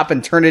school top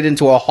and turn it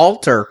into a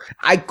halter,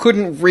 I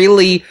couldn't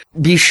really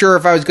be sure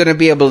if I was going to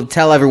be able to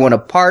tell everyone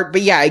apart.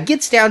 But yeah, it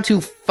gets down to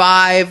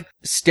 5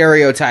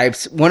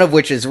 stereotypes, one of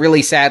which is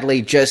really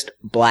sadly just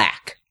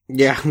black.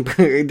 Yeah,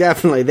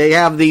 definitely. They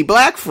have the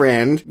black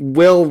friend,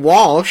 Will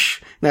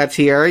Walsh, that's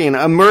here,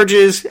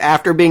 emerges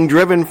after being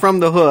driven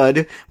from the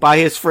hood by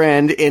his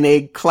friend in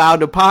a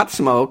cloud of pot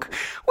smoke.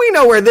 We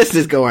know where this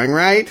is going,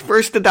 right?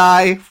 First to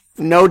die,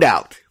 no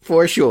doubt,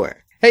 for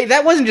sure. Hey,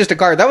 that wasn't just a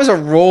car, that was a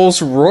Rolls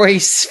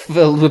Royce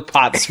filled with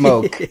pot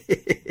smoke.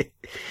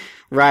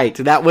 Right.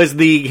 That was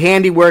the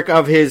handiwork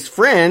of his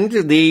friend,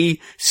 the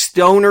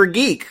stoner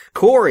geek,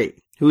 Corey,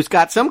 who's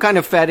got some kind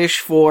of fetish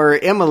for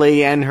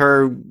Emily and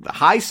her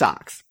high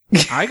socks.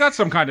 I got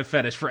some kind of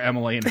fetish for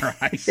Emily and her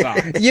high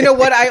socks. You know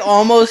what? I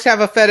almost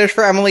have a fetish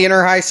for Emily and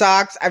her high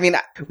socks. I mean,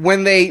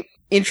 when they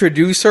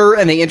introduce her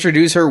and they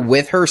introduce her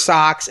with her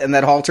socks and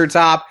that halter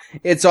top,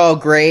 it's all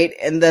great.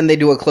 And then they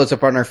do a close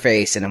up on her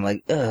face and I'm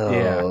like,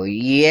 oh,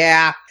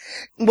 yeah.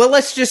 Well,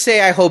 let's just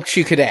say I hoped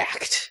she could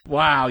act.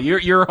 Wow,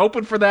 you're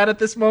hoping for that at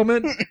this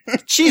moment?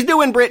 She's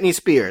doing Britney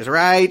Spears,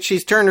 right?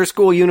 She's turned her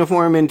school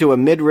uniform into a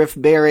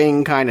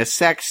midriff-bearing kind of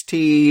sex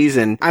tease,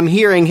 and I'm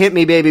hearing Hit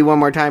Me Baby One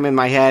More Time in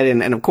my head,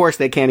 and of course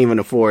they can't even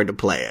afford to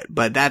play it.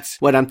 But that's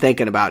what I'm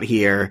thinking about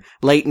here.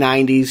 Late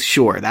 90s,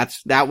 sure,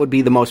 that would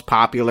be the most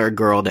popular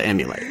girl to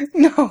emulate.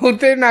 No,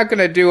 they're not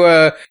gonna do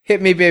a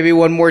Hit Me Baby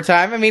One More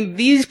Time. I mean,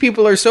 these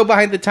people are so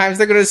behind the times,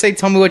 they're gonna say,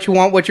 tell me what you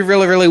want, what you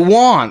really, really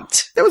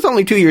want. There was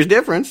only 2 years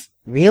difference.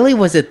 Really?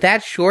 Was it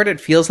that short?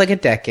 It feels like a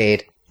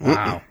decade.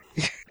 Wow.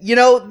 You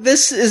know,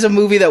 this is a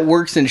movie that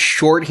works in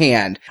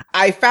shorthand.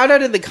 I found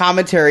out in the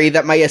commentary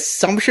that my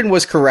assumption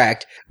was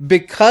correct.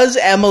 Because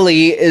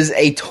Emily is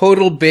a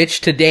total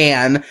bitch to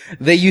Dan,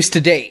 they used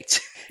to date.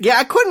 Yeah,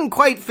 I couldn't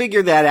quite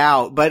figure that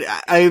out, but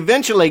I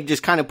eventually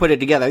just kind of put it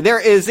together. There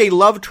is a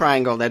love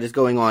triangle that is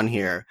going on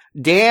here.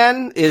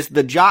 Dan is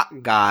the jock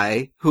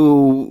guy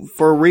who,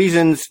 for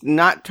reasons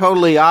not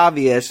totally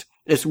obvious,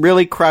 is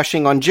really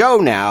crushing on Joe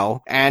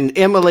now, and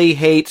Emily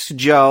hates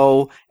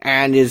Joe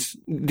and is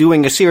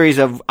doing a series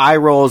of eye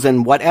rolls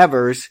and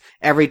whatevers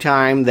every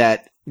time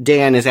that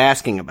Dan is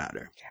asking about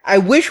her. I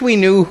wish we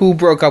knew who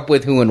broke up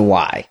with who and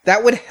why.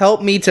 That would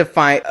help me to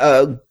find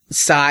a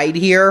side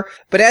here,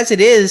 but as it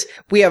is,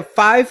 we have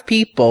 5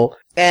 people,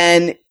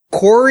 and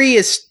Corey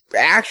is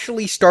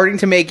actually starting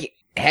to make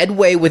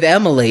headway with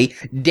Emily.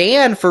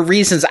 Dan, for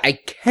reasons I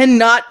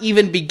cannot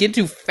even begin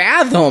to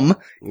fathom,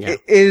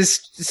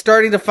 is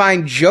starting to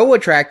find Joe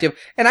attractive,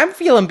 and I'm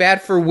feeling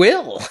bad for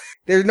Will.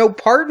 There's no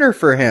partner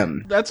for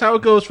him. That's how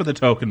it goes for the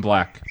token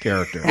black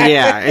character.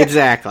 Yeah,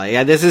 exactly.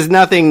 Yeah, this is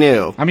nothing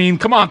new. I mean,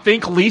 come on,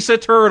 think Lisa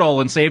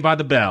Turtle in Saved by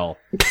the Bell.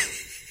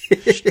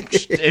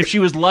 If she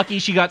was lucky,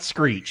 she got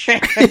Screech.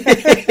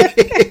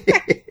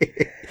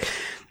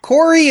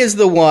 Corey is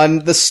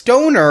the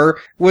stoner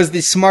was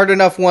the smart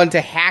enough one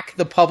to hack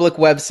the public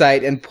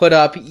website and put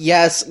up,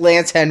 yes,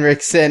 Lance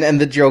Henriksen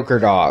and the Joker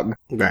dog.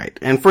 Right.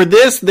 And for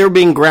this, they're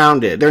being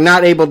grounded. They're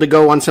not able to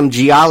go on some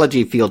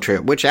geology field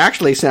trip, which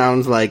actually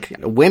sounds like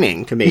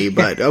winning to me,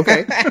 but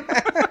okay.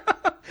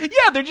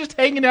 Yeah, they're just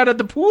hanging out at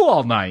the pool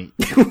all night.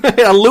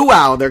 A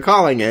luau, they're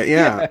calling it,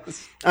 yeah.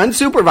 Yes.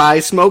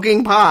 Unsupervised,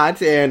 smoking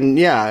pot, and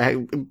yeah,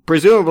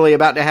 presumably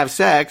about to have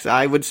sex.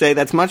 I would say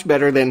that's much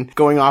better than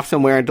going off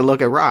somewhere to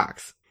look at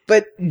rocks.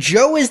 But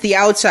Joe is the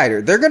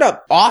outsider. They're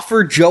gonna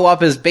offer Joe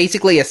up as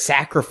basically a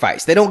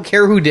sacrifice. They don't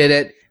care who did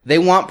it. They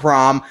want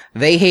prom.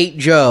 They hate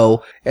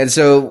Joe. And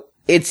so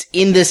it's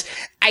in this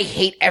I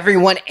hate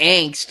everyone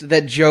angst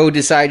that Joe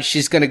decides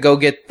she's gonna go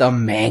get the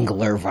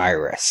Mangler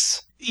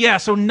virus. Yeah,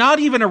 so not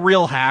even a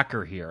real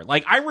hacker here.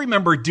 Like, I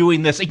remember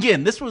doing this,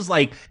 again, this was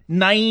like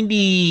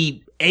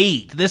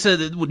 98. This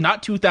is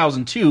not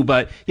 2002,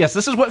 but yes,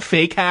 this is what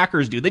fake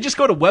hackers do. They just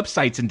go to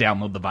websites and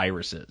download the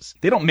viruses.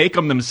 They don't make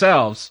them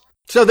themselves.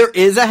 So there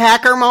is a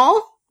hacker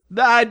mall?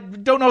 I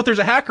don't know if there's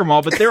a hacker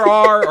mall, but there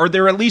are, or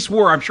there at least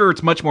were. I'm sure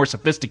it's much more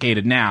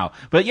sophisticated now.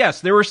 But yes,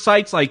 there were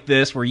sites like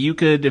this where you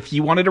could, if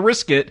you wanted to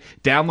risk it,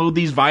 download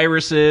these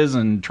viruses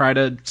and try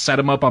to set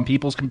them up on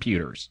people's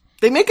computers.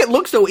 They make it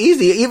look so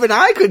easy. Even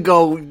I could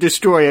go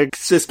destroy a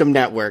system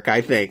network,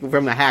 I think,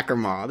 from the hacker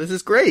mall. This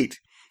is great.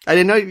 I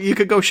didn't know you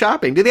could go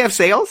shopping. Do they have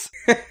sales?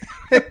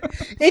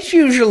 It's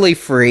usually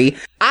free.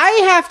 I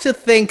have to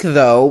think,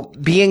 though,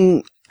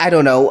 being, I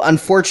don't know,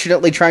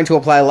 unfortunately trying to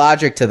apply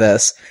logic to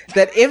this,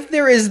 that if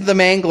there is the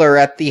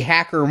Mangler at the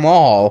hacker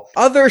mall,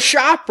 other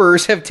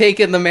shoppers have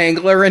taken the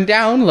Mangler and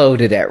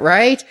downloaded it,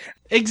 right?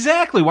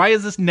 Exactly. Why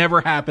has this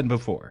never happened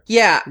before?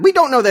 Yeah. We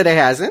don't know that it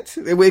hasn't.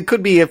 It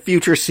could be a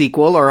future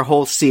sequel or a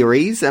whole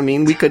series. I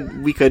mean, we could,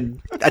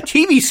 a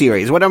TV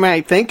series. What am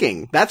I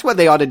thinking? That's what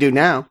they ought to do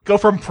now. Go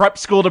from prep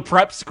school to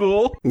prep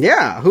school?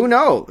 Yeah, who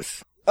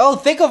knows? Oh,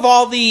 think of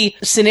all the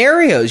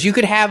scenarios. You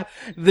could have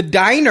the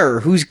diner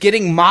who's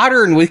getting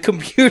modern with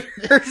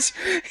computers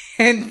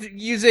and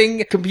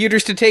using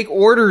computers to take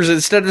orders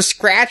instead of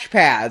scratch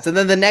pads. And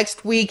then the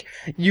next week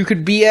you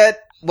could be at,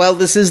 well,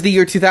 this is the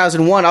year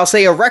 2001. I'll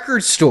say a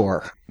record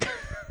store.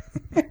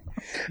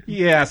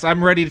 Yes,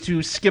 I'm ready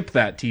to skip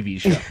that TV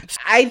show.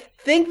 I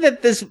think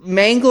that this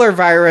Mangler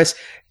virus,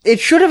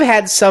 it should have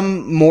had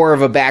some more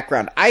of a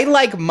background. I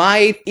like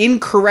my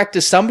incorrect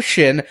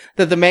assumption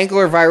that the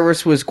Mangler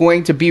virus was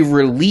going to be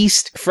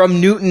released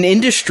from Newton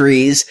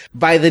Industries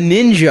by the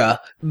Ninja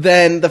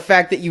than the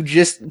fact that you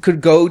just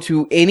could go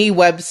to any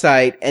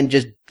website and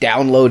just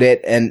download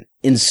it and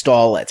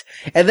install it.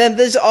 And then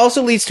this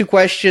also leads to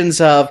questions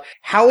of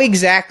how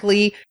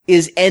exactly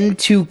is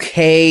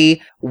N2K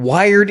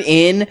wired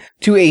in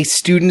to a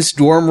student's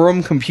dorm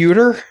room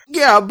computer?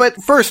 Yeah,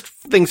 but first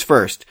things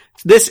first.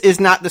 This is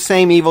not the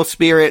same evil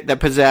spirit that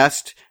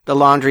possessed the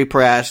laundry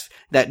press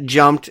that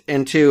jumped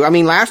into, I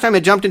mean, last time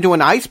it jumped into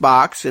an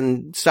icebox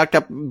and sucked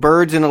up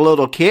birds and a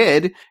little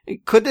kid.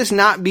 Could this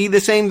not be the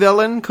same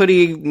villain? Could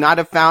he not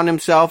have found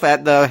himself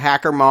at the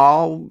hacker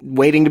mall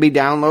waiting to be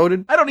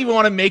downloaded? I don't even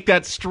want to make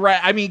that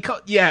stretch. I mean,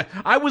 yeah,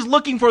 I was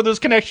looking for those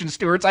connections,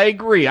 Stuart. I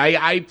agree.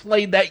 I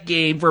played that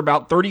game for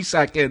about 30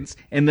 seconds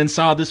and then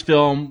saw this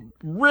film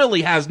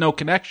really has no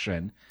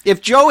connection.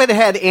 If Joe had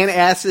had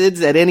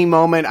antacids at any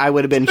moment, I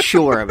would have been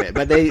sure of it.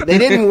 But they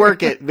didn't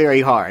work it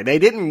very hard. They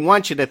didn't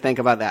want you to think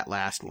about that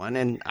last one.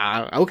 And,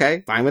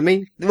 okay, fine with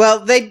me.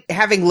 Well,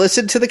 having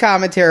listened to the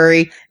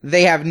commentary,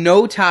 they have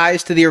no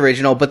ties to the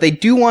original, but they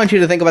do want you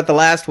to think about the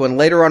last one.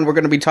 Later on, we're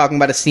going to be talking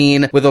about a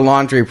scene with a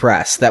laundry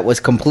press that was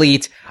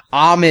complete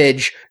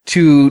homage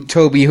to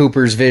Tobe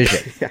Hooper's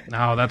vision.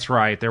 No, that's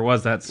right. There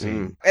was that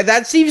scene. And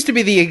that seems to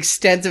be the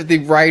extent of the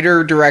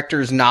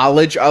writer-director's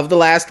knowledge of the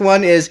last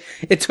one, is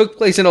it took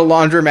place in a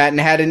laundromat and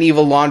had an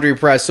evil laundry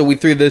press, so we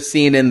threw this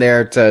scene in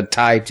there to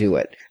tie to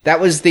it. That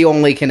was the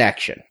only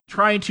connection.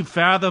 Trying to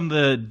fathom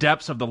the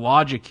depths of the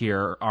logic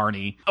here,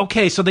 Arnie.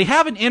 Okay, so they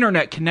have an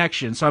internet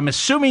connection, so I'm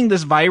assuming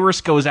this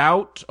virus goes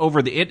out over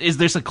is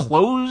this a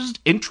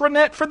closed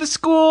intranet for the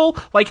school?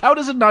 Like, how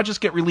does it not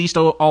just get released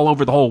all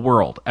over the whole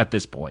world at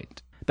this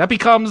point? That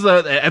becomes,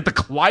 at the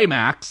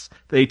climax,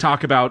 they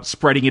talk about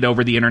spreading it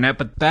over the internet,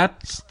 but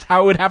that's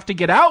how it would have to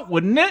get out,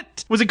 wouldn't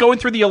it? Was it going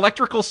through the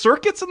electrical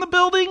circuits in the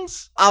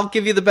buildings? I'll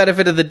give you the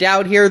benefit of the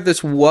doubt here.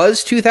 This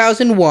was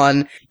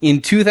 2001.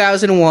 In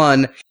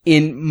 2001,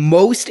 in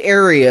most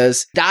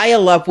areas,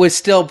 dial-up was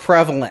still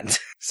prevalent.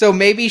 So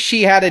maybe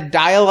she had a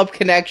dial-up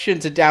connection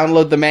to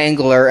download the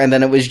Mangler, and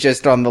then it was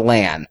just on the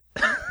LAN.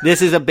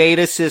 This is a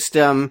beta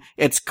system.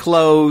 It's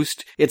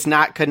closed. It's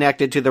not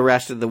connected to the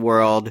rest of the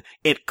world.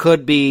 It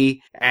could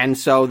be, and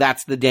so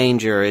that's the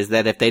danger, is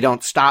that if they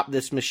don't stop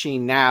this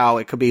machine now,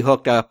 it could be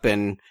hooked up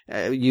and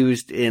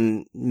used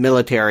in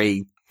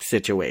military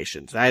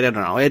situations. I don't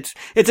know. It's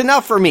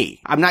enough for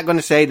me. I'm not going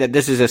to say that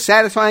this is a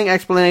satisfying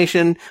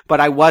explanation, but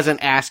I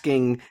wasn't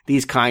asking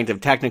these kinds of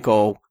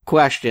technical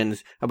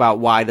questions about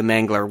why the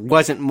Mangler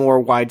wasn't more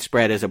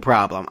widespread as a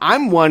problem.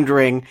 I'm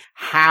wondering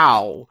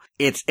how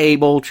it's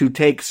able to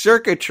take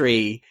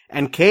circuitry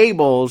and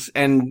cables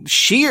and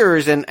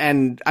shears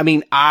and I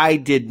mean, I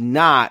did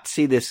not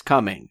see this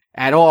coming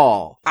at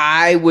all.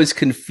 I was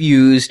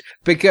confused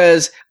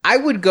because I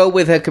would go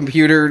with a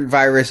computer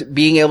virus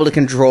being able to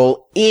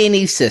control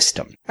any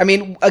system. I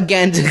mean,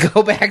 again, to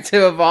go back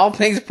to, of all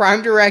things,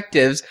 Prime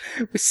Directives,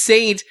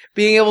 Saint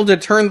being able to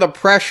turn the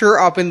pressure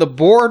up in the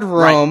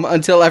boardroom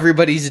until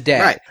everybody's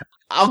dead. Right.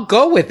 I'll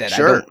go with it.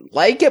 Sure. I don't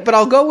like it, but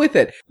I'll go with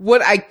it.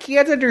 What I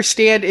can't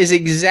understand is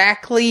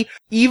exactly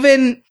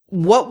even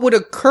what would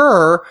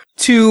occur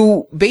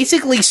to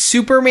basically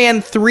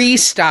Superman 3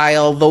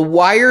 style, the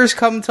wires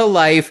come to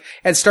life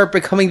and start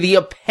becoming the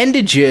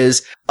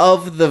appendages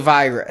of the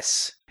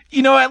virus.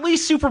 You know, at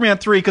least Superman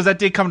 3, because that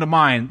did come to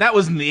mind, that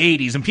was in the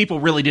 80s, and people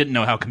really didn't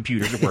know how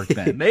computers worked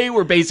then. They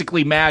were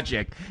basically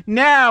magic.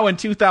 Now, in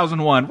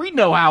 2001, we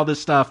know how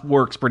this stuff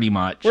works pretty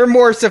much. We're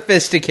more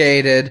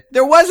sophisticated.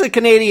 There was a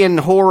Canadian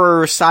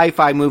horror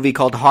sci-fi movie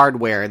called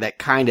Hardware that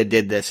kind of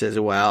did this as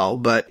well,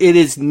 but it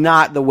is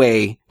not the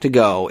way to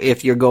go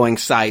if you're going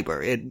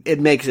cyber.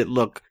 It makes it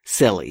look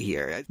silly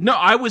here. No,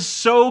 I was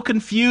so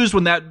confused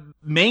when that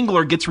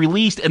Mangler gets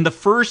released, and the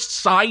first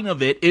sign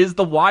of it is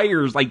the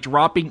wires, like,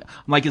 dropping.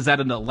 I'm like, is that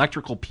an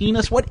electrical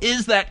penis? What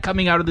is that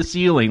coming out of the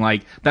ceiling?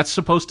 Like, that's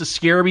supposed to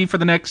scare me for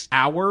the next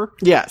hour?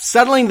 Yeah,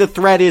 suddenly the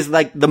threat is,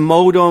 like, the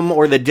modem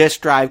or the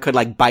disk drive could,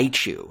 like,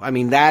 bite you. I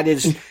mean,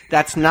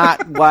 that's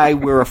not why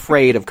we're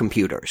afraid of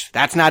computers.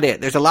 That's not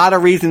it. There's a lot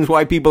of reasons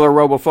why people are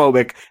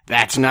robophobic.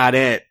 That's not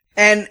it.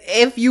 And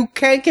if you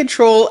can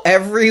control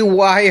every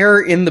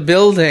wire in the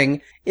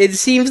building, it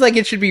seems like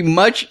it should be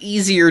much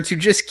easier to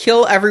just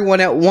kill everyone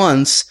at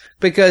once,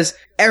 because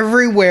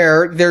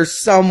everywhere there's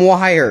some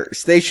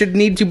wires. They should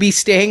need to be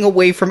staying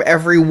away from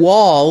every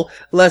wall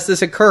lest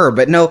this occur.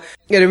 But no,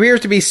 it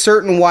appears to be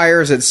certain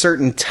wires at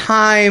certain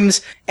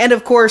times. And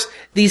of course,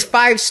 these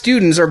 5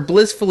 students are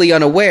blissfully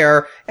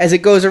unaware as it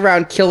goes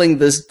around killing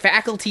the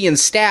faculty and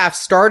staff,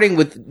 starting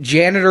with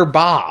Janitor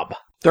Bob.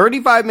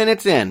 35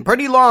 minutes in.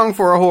 Pretty long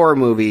for a horror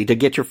movie to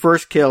get your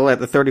first kill at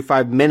the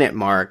 35-minute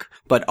mark.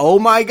 But oh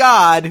my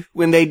god,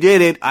 when they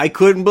did it, I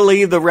couldn't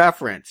believe the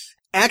reference.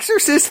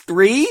 Exorcist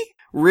 3?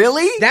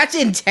 Really? That's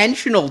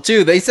intentional,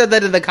 too. They said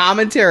that in the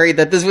commentary,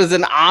 that this was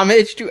an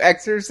homage to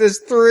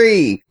Exorcist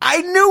 3.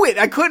 I knew it.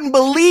 I couldn't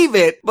believe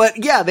it.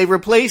 But yeah, they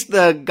replaced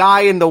the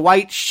guy in the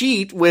white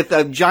sheet with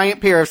a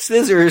giant pair of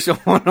scissors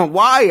on a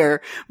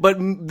wire. But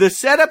the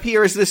setup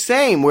here is the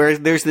same, where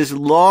there's this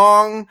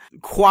long,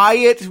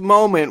 quiet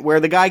moment where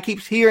the guy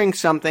keeps hearing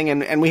something,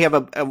 and we have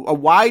a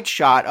wide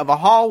shot of a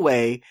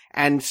hallway,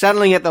 and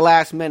suddenly at the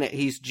last minute,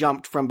 he's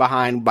jumped from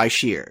behind by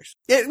shears.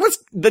 It was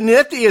the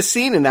niftiest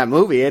scene in that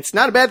movie. It's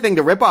not a bad thing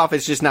to rip off.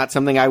 It's just not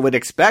something I would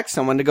expect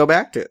someone to go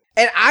back to.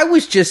 And I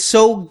was just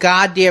so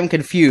goddamn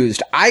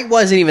confused. I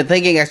wasn't even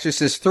thinking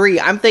Exorcist 3.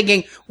 I'm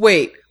thinking,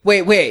 wait.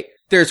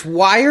 There's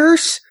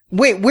wires?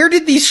 Wait, where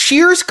did these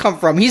shears come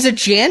from? He's a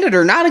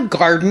janitor, not a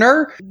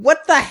gardener.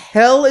 What the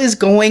hell is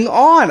going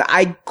on?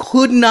 I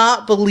could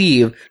not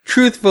believe,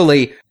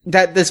 truthfully,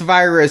 that this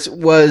virus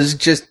was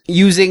just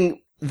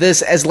using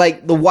this as,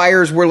 like, the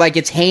wires were like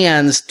its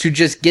hands to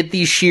just get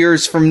these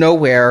shears from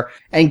nowhere.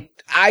 And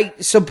I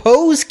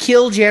suppose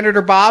kill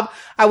Janitor Bob.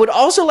 I would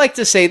also like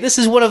to say this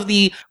is one of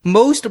the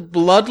most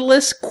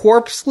bloodless,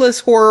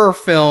 corpseless horror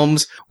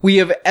films we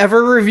have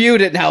ever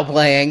reviewed at Now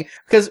Playing,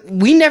 because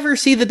we never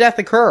see the death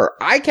occur.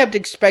 I kept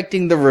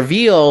expecting the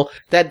reveal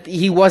that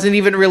he wasn't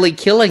even really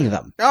killing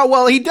them. Oh,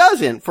 well, he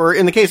doesn't.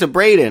 In the case of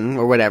Braden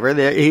or whatever,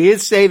 he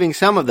is saving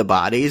some of the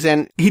bodies,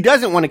 and he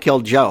doesn't want to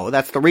kill Joe.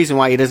 That's the reason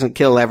why he doesn't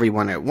kill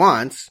everyone at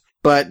once.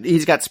 But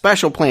he's got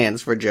special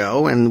plans for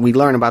Joe, and we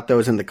learn about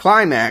those in the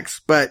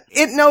climax, but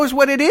it knows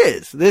what it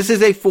is. This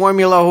is a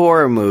formula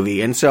horror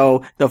movie, and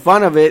so the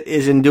fun of it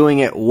is in doing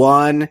it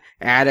one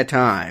at a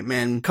time.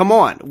 And come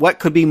on, what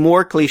could be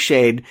more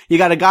cliched? You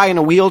got a guy in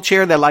a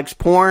wheelchair that likes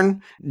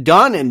porn?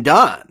 Done and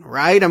done,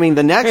 right? I mean,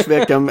 the next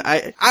victim,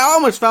 I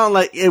almost felt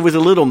like it was a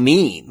little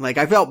mean. Like,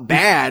 I felt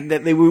bad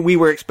that we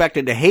were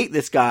expected to hate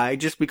this guy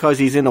just because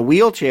he's in a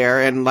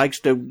wheelchair and likes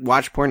to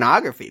watch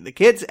pornography. The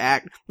kids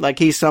act like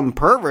he's some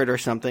pervert or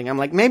something. I'm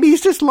like, maybe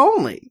he's just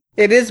lonely.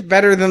 It is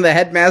better than the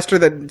headmaster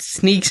that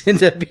sneaks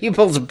into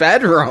people's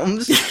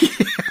bedrooms.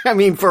 I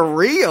mean, for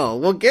real.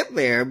 We'll get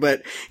there.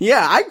 But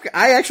yeah,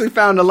 I actually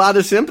found a lot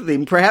of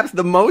sympathy. Perhaps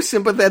the most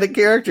sympathetic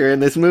character in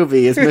this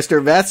movie is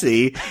Mr.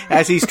 Vesey,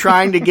 as he's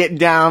trying to get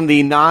down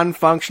the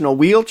non-functional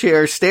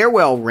wheelchair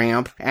stairwell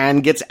ramp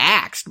and gets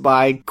axed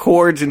by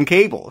cords and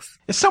cables.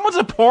 If someone's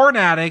a porn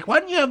addict, why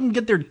don't you have them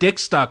get their dick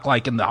stuck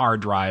like in the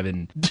hard drive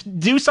and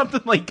do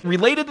something like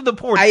related to the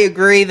porn? I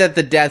agree that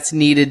the deaths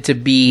needed to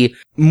be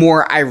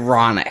more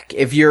ironic.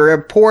 If you're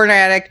a porn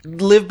addict,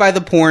 live by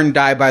the porn,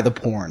 die by the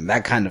porn,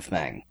 that kind of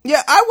thing.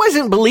 Yeah, I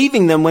wasn't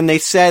believing them when they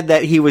said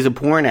that he was a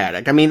porn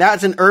addict. I mean,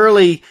 that's an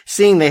early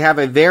scene. They have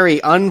a very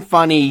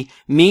unfunny,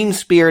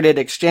 mean-spirited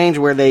exchange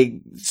where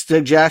they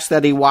suggest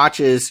that he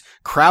watches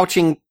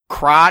Crouching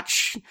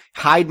Crotch,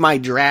 Hide My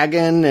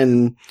Dragon,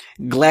 and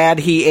Glad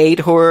He Ate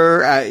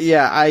Her.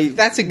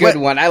 That's a good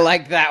one. I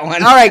like that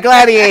one. All right,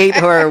 Glad He Ate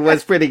Her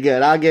was pretty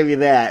good. I'll give you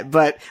that.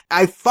 But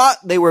I thought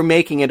they were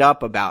making it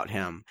up about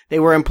him. They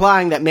were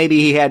implying that maybe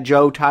he had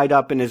Joe tied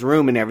up in his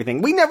room and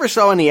everything. We never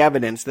saw any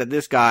evidence that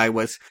this guy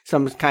was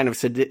some kind of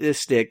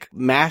sadistic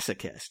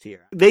masochist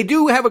here. They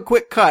do have a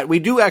quick cut. We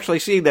do actually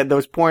see that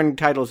those porn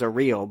titles are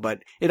real,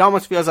 but it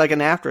almost feels like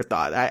an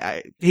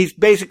afterthought. He's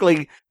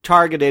basically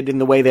targeted in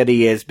the way that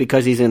he is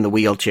because he's in the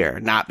wheelchair,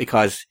 not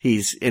because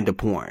he's into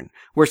porn.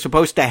 We're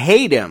supposed to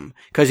hate him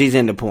because he's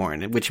into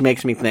porn, which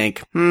makes me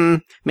think,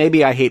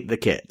 maybe I hate the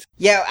kids.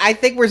 Yeah, I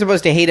think we're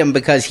supposed to hate him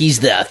because he's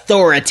the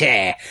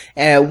authority.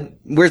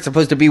 We're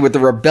supposed to be with the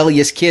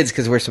rebellious kids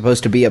because we're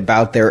supposed to be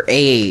about their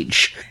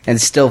age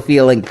and still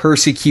feeling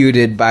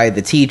persecuted by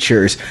the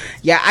teachers.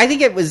 Yeah, I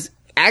think it was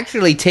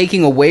actually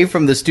taking away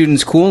from the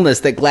students'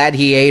 coolness that Glad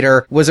He Ate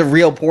Her was a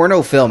real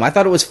porno film. I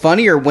thought it was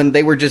funnier when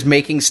they were just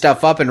making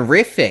stuff up and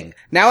riffing.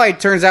 Now it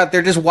turns out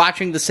they're just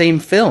watching the same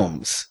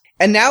films.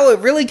 And now it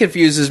really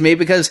confuses me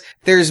because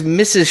there's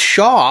Mrs.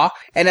 Shaw,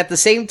 and at the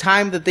same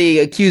time that they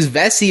accuse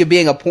Vesey of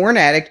being a porn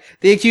addict,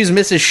 they accuse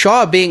Mrs.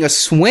 Shaw of being a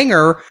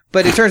swinger,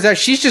 but it turns out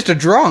she's just a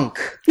drunk.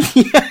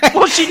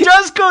 Well, she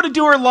does go to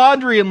do her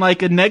laundry in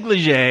like a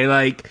negligee,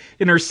 like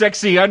in her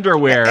sexy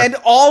underwear. And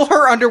all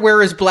her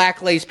underwear is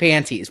black lace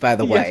panties, by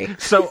the way. Yeah,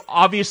 so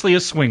obviously a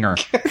swinger.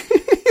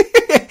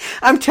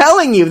 I'm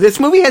telling you, this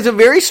movie has a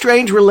very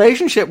strange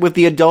relationship with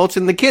the adults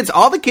and the kids.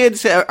 All the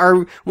kids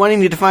are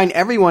wanting to define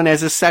everyone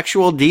as a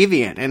sexual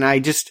deviant, and I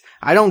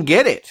don't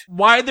get it.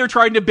 Why they're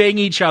trying to bang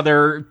each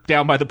other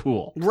down by the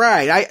pool.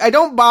 Right. I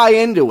don't buy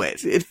into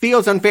it. It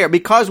feels unfair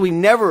because we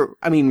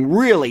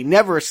really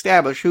never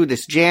establish who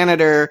this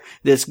janitor,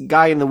 this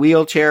guy in the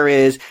wheelchair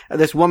is,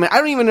 this woman. I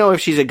don't even know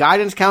if she's a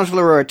guidance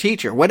counselor or a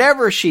teacher.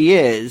 Whatever she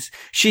is,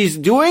 she's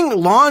doing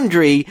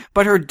laundry,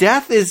 but her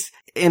death is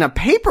in a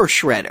paper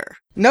shredder.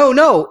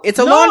 No, it's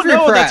a laundry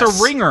press.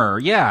 That's a ringer.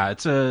 Yeah,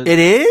 It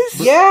is?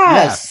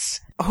 Yes.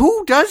 Yeah.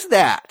 Who does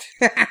that?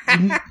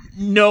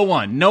 No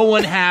one. No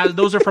one has.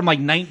 Those are from like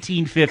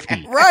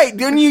 1950. Right.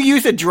 Didn't you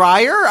use a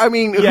dryer? I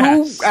mean,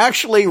 yes. Who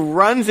actually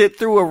runs it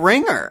through a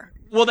ringer?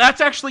 Well,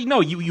 that's actually, no,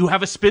 you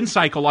have a spin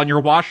cycle on your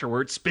washer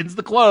where it spins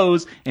the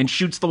clothes and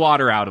shoots the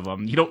water out of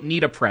them. You don't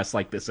need a press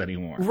like this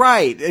anymore.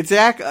 Right,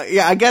 exactly.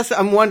 Yeah, I guess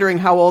I'm wondering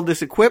how old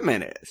this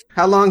equipment is.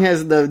 How long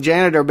has the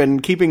janitor been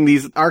keeping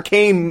these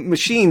arcane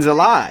machines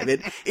alive?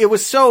 It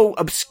was so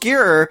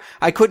obscure,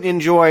 I couldn't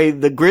enjoy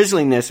the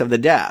grisliness of the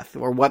death,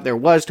 or what there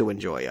was to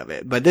enjoy of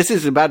it. But this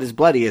is about as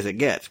bloody as it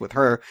gets, with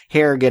her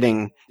hair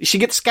she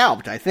gets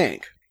scalped, I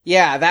think.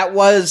 Yeah,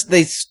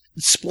 they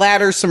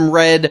splatter some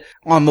red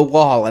on the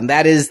wall, and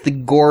that is the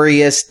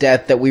goriest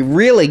death that we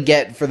really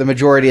get for the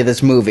majority of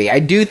this movie. I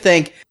do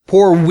think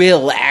poor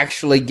Will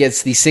actually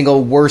gets the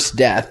single worst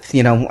death.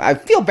 You know, I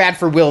feel bad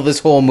for Will this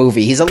whole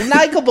movie. He's a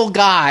likable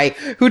guy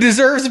who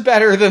deserves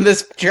better than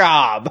this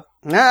job.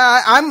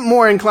 I'm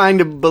more inclined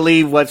to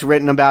believe what's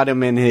written about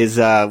him in his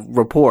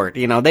report.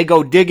 You know, they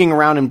go digging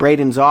around in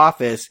Braden's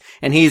office,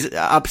 and he's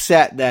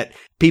upset that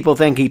people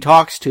think he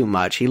talks too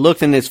much. He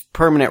looked in his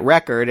permanent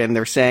record and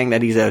they're saying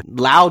that he's a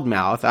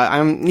loudmouth.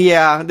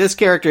 This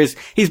character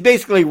he's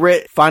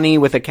basically funny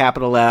with a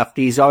capital F.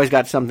 He's always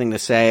got something to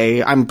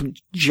say. I'm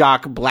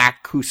Jacques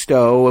Black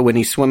Cousteau when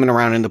he's swimming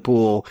around in the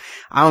pool.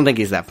 I don't think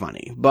he's that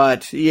funny.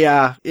 But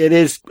yeah, it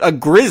is a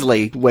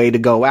grisly way to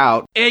go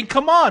out. And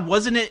come on,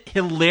 wasn't it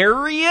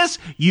hilarious?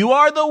 You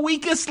are the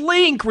weakest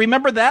link.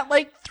 Remember that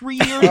 3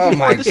 years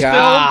before this film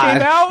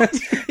came out?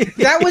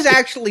 That was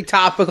actually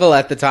topical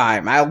at the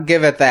time. I'll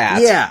give it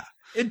that. Yeah.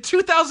 In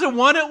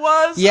 2001 it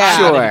was? Yeah.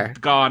 Sure.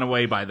 It gone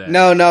away by then.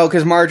 No,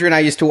 because Marjorie and I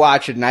used to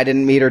watch it, and I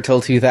didn't meet her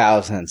till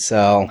 2000,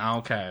 so...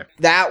 Okay.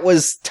 That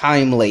was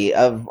timely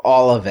of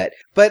all of it.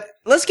 But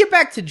let's get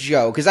back to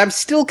Jo, because I'm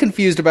still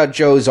confused about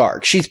Jo's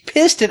arc. She's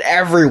pissed at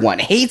everyone,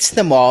 hates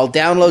them all,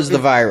 downloads the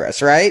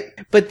virus, right?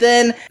 But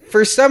then,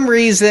 for some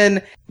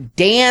reason,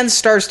 Dan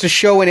starts to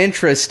show an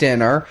interest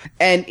in her,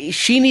 and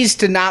she needs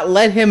to not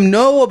let him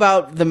know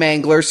about the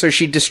Mangler, so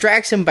she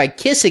distracts him by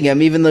kissing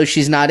him, even though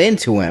she's not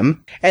into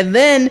him. And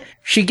then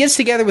she gets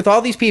together with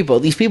all these people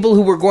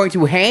who were going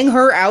to hang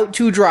her out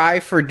to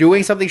dry for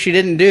doing something she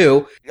didn't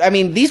do. I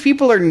mean, these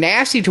people are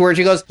nasty to her, and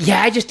she goes,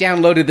 yeah, I just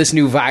downloaded this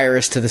new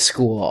virus to the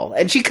school.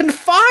 And she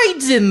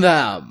confides in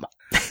them.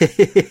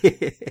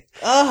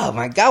 Oh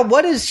my God,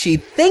 what is she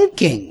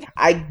thinking?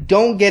 I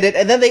don't get it.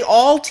 And then they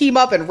all team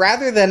up, and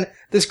rather than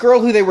this girl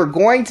who they were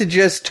going to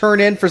just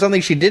turn in for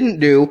something she didn't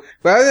do,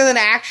 rather than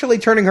actually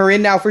turning her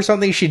in now for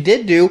something she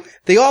did do,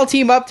 they all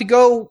team up to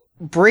go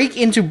break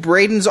into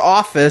Braden's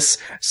office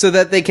so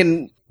that they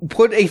can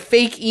put a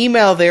fake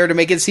email there to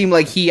make it seem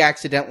like he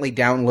accidentally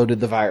downloaded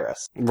the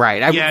virus.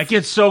 Right. It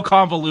gets so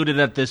convoluted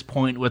at this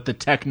point with the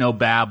techno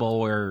babble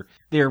where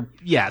they're,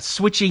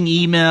 switching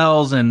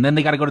emails and then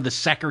they got to go to the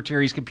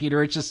secretary's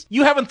computer. It's just,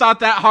 you haven't thought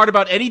that hard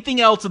about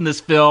anything else in this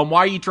film. Why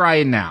are you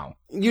trying now?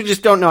 You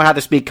just don't know how to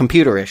speak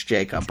computerish,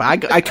 Jacob. I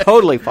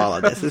totally follow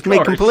this. This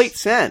makes complete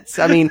sense.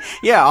 I mean,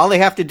 all they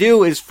have to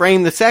do is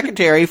frame the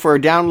secretary for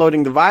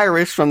downloading the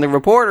virus from the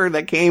reporter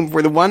that came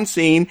for the one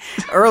scene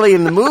early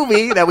in the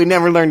movie that we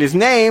never learned his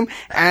name,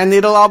 and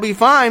it'll all be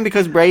fine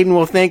because Braden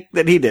will think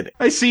that he did it.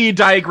 I see you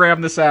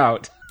diagram this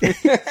out.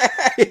 It's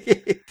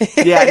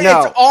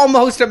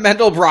almost a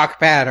Mendelbrock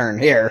pattern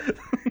here.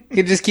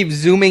 You just keep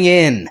zooming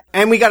in.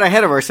 And we got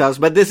ahead of ourselves,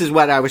 but this is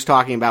what I was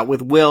talking about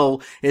with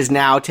Will is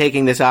now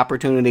taking this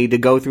opportunity to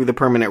go through the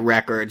permanent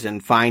records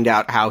and find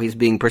out how he's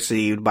being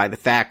perceived by the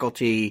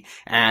faculty.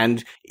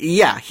 And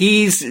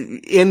he's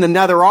in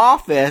another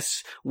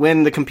office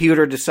when the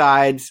computer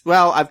decides,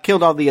 well, I've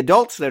killed all the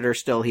adults that are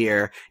still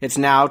here. It's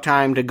now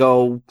time to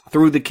go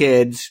through the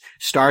kids,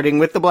 starting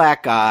with the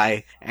black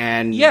guy.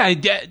 And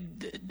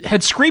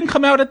had Scream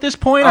come out at this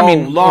point?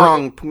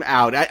 Long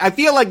out. I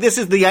feel like this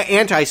is the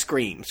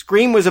anti-Scream.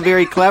 Scream was a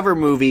very clever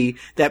movie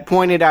that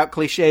pointed out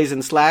cliches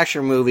in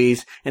slasher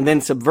movies and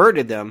then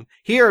subverted them.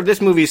 Here,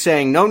 this movie is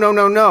saying,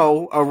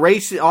 no,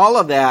 erase all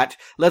of that.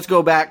 Let's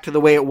go back to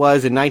the way it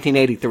was in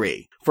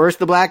 1983. First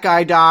the black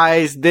guy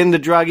dies, then the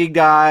druggie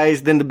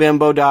dies, then the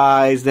bimbo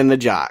dies, then the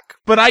jock.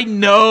 But I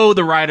know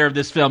the writer of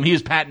this film, he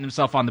was patting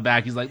himself on the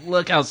back. He's like,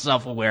 look how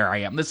self-aware I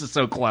am. This is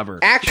so clever.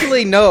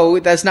 Actually, no,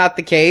 that's not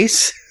the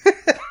case.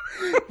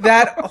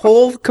 That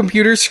whole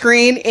computer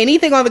screen,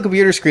 anything on the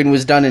computer screen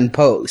was done in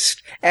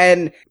post.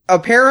 And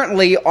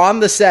apparently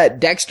on the set,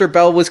 Dexter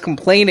Bell was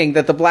complaining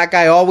that the black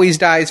guy always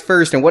dies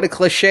first, and what a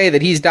cliche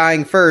that he's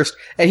dying first.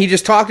 And he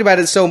just talked about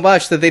it so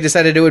much that they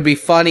decided it would be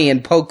funny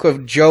and poke a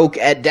joke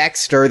at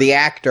Dexter, the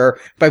actor,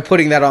 by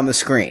putting that on the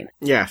screen.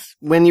 Yes.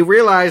 When you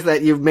realize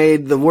that you've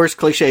made the worst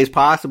cliches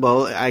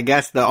possible, I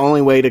guess the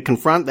only way to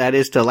confront that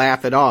is to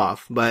laugh it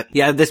off. But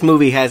this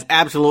movie has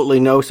absolutely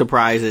no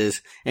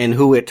surprises in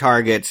who it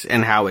targets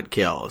and how it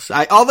kills.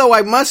 Although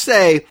I must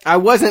say, I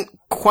wasn't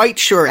quite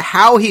sure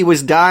how he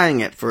was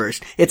dying at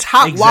first. It's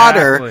hot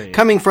water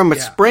coming from a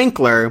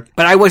sprinkler,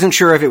 but I wasn't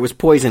sure if it was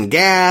poison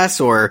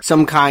gas or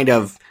some kind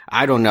of,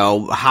 I don't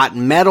know, hot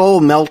metal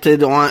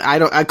melted on.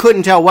 I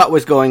couldn't tell what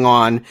was going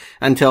on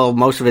until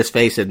most of his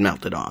face had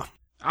melted off.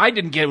 I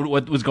didn't get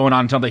what was going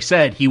on until they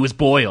said he was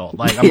boiled.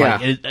 Like, I'm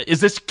like,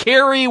 is this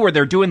Carrie where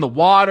they're doing the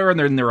water and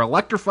they're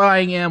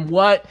electrifying him?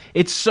 What?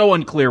 It's so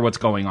unclear what's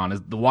going on. Is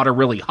the water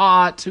really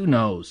hot? Who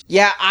knows?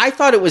 Yeah, I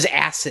thought it was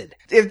acid.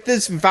 If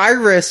this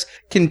virus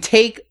can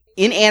take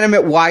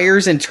inanimate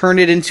wires and turn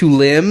it into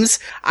limbs,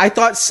 I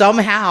thought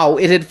somehow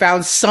it had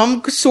found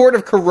some sort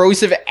of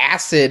corrosive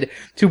acid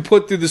to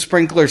put through the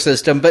sprinkler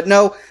system. But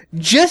no,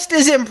 just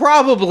as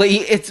improbably,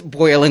 it's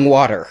boiling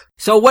water.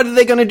 So what are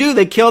they going to do?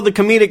 They killed the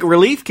comedic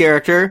relief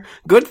character.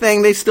 Good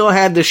thing they still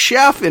had the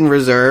chef in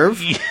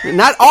reserve.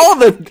 Not all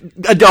the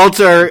adults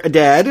are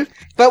dead.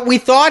 But we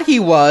thought he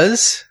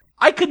was.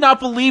 I could not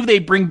believe they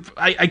bring,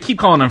 I keep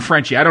calling him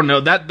Frenchie. I don't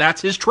know.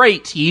 That's his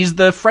trait. He's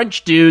the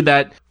French dude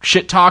that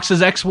shit talks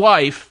his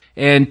ex-wife.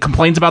 and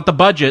complains about the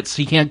budgets.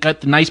 He can't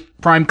get the nice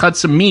prime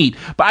cuts of meat.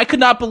 But I could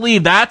not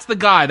believe that's the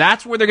guy.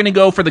 That's where they're going to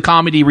go for the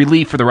comedy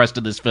relief for the rest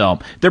of this film.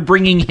 They're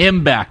bringing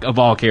him back of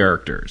all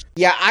characters.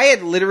 Yeah, I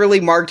had literally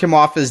marked him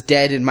off as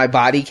dead in my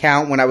body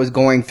count when I was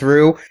going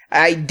through.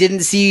 I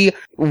didn't see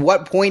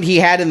what point he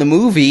had in the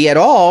movie at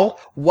all.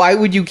 Why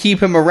would you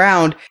keep him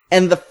around?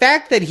 And the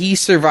fact that he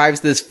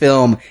survives this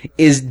film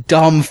is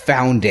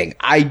dumbfounding.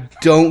 I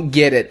don't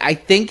get it. I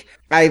think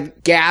I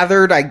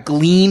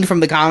gleaned from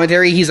the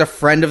commentary, he's a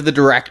friend of the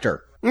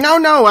director.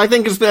 No, I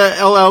think it's the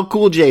LL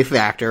Cool J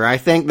factor. I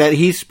think that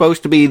he's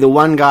supposed to be the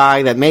one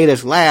guy that made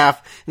us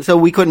laugh, and so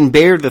we couldn't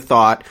bear the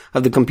thought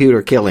of the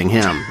computer killing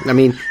him. I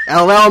mean,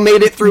 LL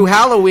made it through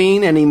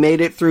Halloween, and he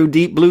made it through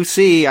Deep Blue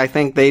Sea. I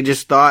think they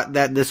just thought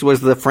that this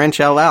was the French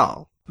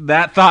LL.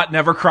 That thought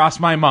never crossed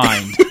my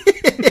mind.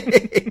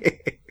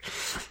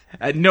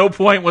 At no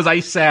point was I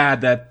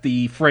sad that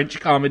the French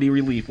comedy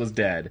relief was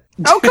dead.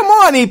 Oh, come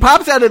on. He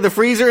pops out of the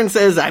freezer and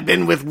says, I've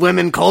been with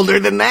women colder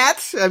than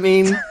that. I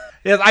mean...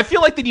 Yeah, I feel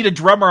like they need a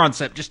drummer on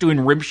set just doing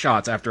rim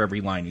shots after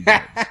every line he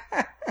does.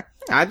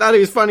 I thought he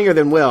was funnier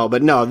than Will,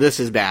 but no, this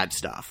is bad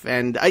stuff.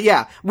 And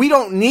yeah, we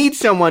don't need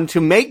someone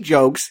to make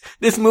jokes.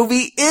 This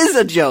movie is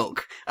a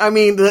joke. I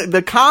mean,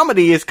 the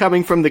comedy is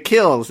coming from the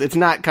kills. It's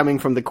not coming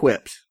from the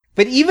quips.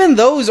 But even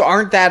those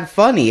aren't that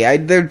funny.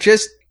 They're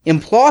just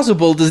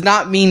implausible does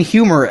not mean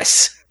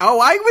humorous. Oh,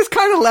 I was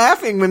kind of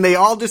laughing when they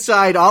all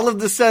decide all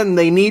of a sudden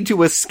they need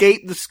to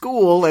escape the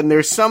school and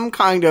there's some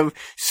kind of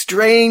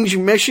strange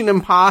Mission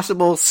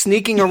Impossible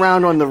sneaking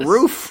around on the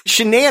roof.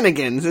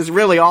 Shenanigans is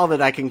really all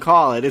that I can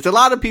call it. It's a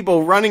lot of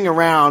people running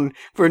around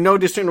for no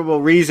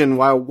discernible reason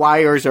while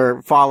wires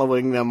are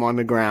following them on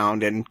the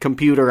ground and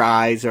computer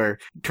eyes are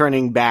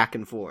turning back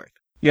and forth.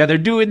 Yeah, they're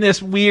doing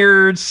this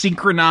weird,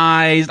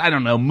 synchronized, I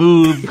don't know,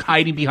 move,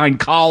 hiding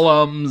behind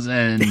columns,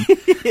 and...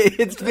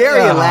 It's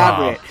very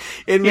elaborate.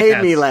 It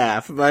made me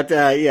laugh, but,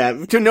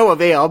 yeah, to no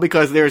avail,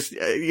 because there's,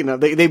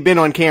 they've been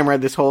on camera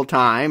this whole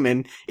time,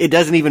 and it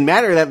doesn't even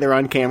matter that they're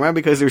on camera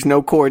because there's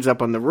no cords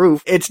up on the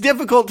roof. It's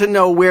difficult to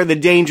know where the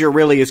danger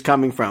really is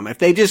coming from. If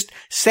they just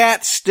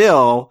sat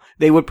still,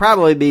 they would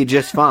probably be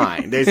just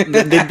fine.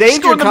 The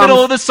danger go in the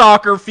middle of the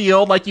soccer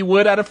field like you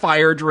would at a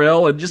fire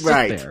drill and just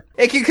sit there.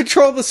 It can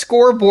control the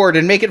scoreboard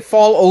and make it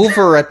fall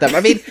over at them.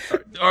 I mean...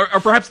 or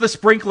perhaps the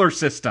sprinkler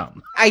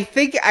system. I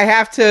think I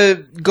have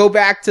to go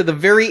back to the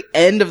very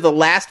end of the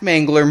last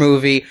Mangler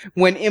movie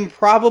when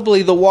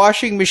improbably the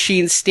washing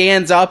machine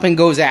stands up and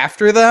goes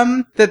after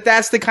them.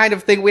 That's the kind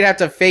of thing we'd have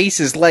to face,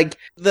 is like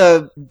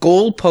the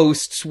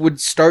goalposts would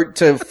start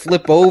to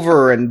flip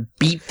over and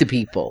beat the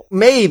people.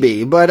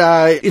 Maybe, but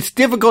it's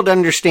difficult to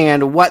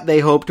understand what they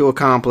hope to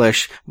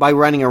accomplish by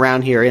running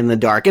around here in the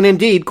dark. And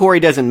indeed, Corey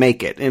doesn't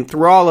make it. And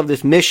through all of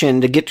this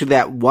mission to get to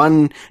that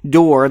one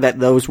door that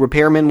those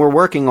repairmen were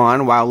working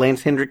on while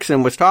Lance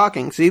Hendrickson was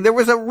talking. See, there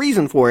was a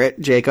reason for it,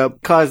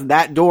 Jacob, because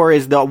that door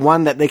is the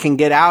one that they can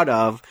get out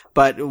of.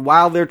 But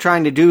while they're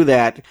trying to do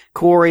that,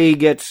 Corey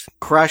gets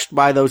crushed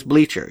by those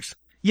bleachers.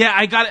 Yeah,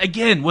 I got it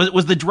again.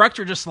 Was the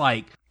director just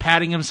like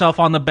patting himself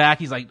on the back?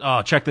 He's like,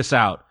 oh, check this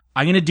out.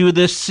 I'm going to do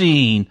this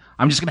scene.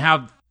 I'm just going to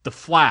have the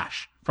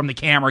flash from the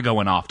camera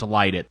going off to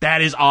light it.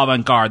 That is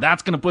avant-garde.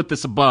 That's going to put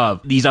this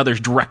above these other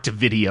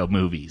direct-to-video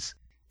movies.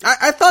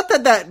 I thought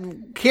that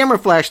camera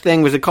flash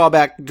thing was a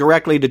callback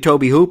directly to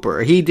Tobe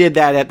Hooper. He did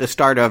that at the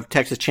start of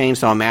Texas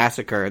Chainsaw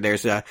Massacre.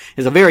 There's a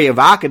very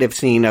evocative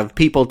scene of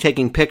people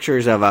taking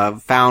pictures of a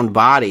found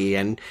body,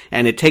 and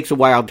it takes a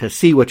while to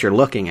see what you're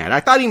looking at.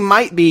 I thought he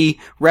might be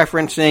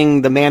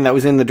referencing the man that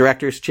was in the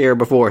director's chair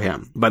before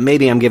him, but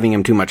maybe I'm giving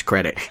him too much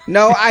credit.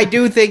 No, I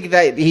do think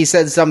that he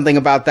said something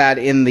about that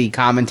in the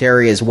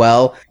commentary as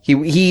well.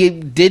 He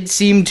did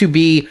seem to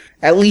be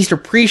at least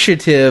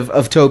appreciative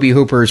of Tobe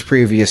Hooper's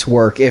previous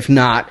work, if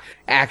not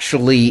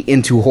actually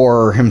into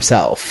horror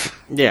himself.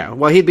 Yeah,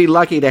 well, he'd be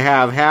lucky to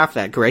have half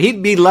that career.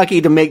 He'd be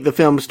lucky to make the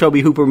films Tobe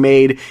Hooper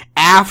made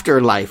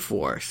after Life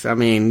Force. I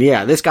mean,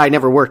 yeah, this guy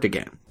never worked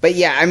again. But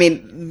yeah, I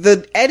mean,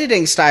 the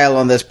editing style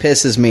on this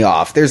pisses me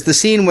off. There's the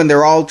scene when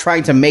they're all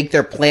trying to make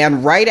their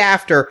plan right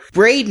after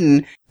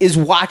Braden is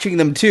watching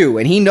them too,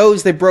 and he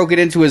knows they broke it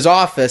into his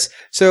office,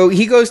 so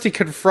he goes to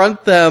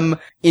confront them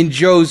in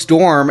Joe's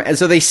dorm, and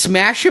so they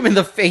smash him in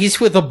the face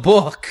with a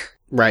book.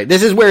 Right.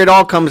 This is where it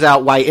all comes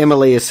out why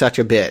Emily is such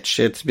a bitch.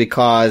 It's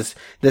because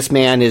this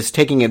man is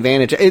taking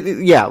advantage.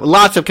 Yeah,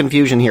 lots of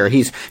confusion here.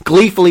 He's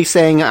gleefully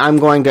saying, I'm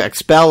going to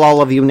expel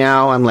all of you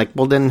now. I'm like,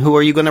 well, then who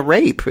are you going to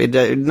rape?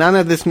 None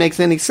of this makes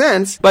any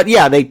sense. But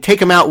yeah, they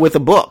take him out with a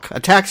book,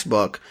 a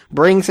textbook,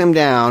 brings him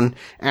down,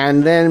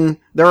 and then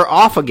they're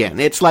off again.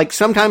 It's like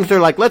sometimes they're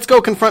like, let's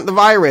go confront the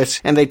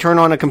virus, and they turn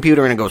on a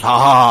computer and it goes, ha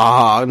ha ha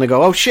ha, and they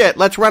go, oh shit,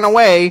 let's run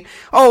away.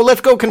 Oh,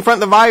 let's go confront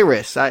the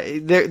virus.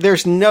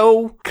 There's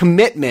no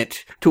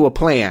commitment to a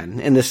plan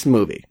in this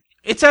movie.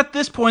 It's at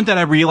this point that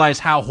I realize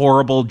how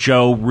horrible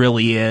Joe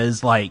really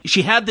is. Like,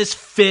 she had this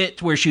fit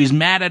where she was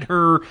mad at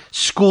her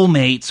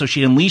schoolmate, so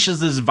she unleashes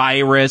this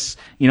virus,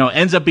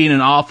 ends up being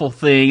an awful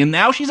thing, and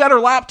now she's at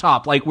her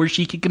laptop, like, where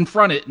she can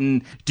confront it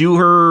and do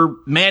her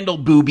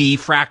Mandelbooby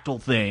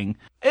fractal thing.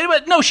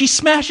 But no, she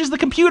smashes the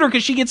computer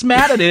because she gets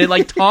mad at it. It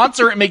like taunts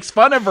her and makes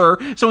fun of her.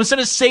 So instead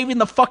of saving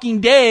the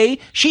fucking day,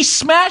 she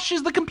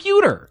smashes the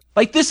computer.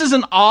 Like, this is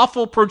an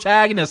awful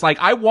protagonist. Like,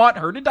 I want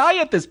her to die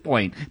at this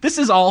point. This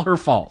is all her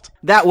fault.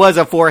 That was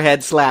a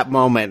forehead slap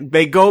moment.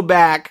 They go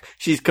back.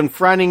 She's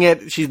confronting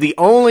it. She's the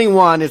only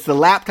one. It's the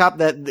laptop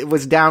that it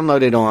was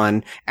downloaded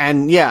on.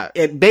 And yeah,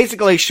 it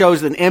basically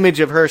shows an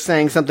image of her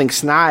saying something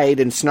snide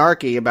and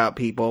snarky about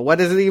people. What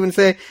does it even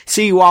say?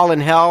 See you all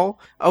in hell?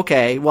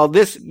 Okay, well,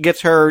 this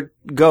gets her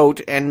goat,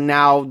 and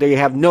now they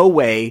have no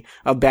way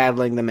of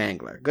battling the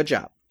Mangler. Good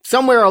job.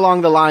 Somewhere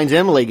along the lines,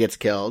 Emily gets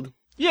killed.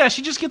 Yeah,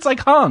 she just gets, like,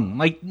 hung.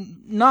 Like,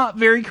 not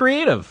very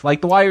creative. Like,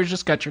 the wires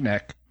just cut your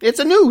neck. It's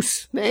a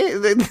noose.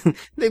 They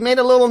made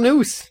a little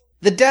noose.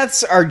 The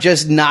deaths are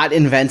just not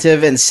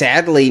inventive and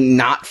sadly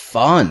not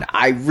fun.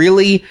 I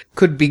really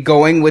could be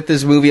going with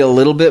this movie a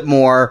little bit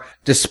more,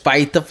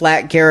 despite the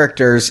flat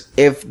characters,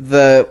 if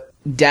the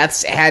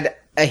deaths had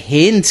a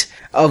hint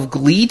of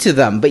glee to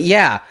them. But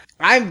yeah,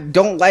 I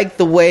don't like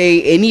the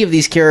way any of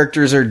these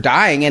characters are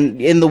dying,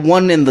 and in the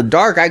one in the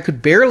dark, I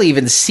could barely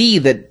even see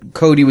that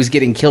Cody was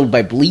getting killed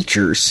by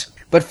bleachers.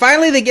 But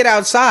finally they get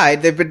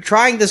outside. They've been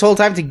trying this whole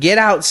time to get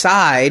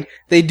outside.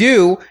 They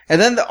do,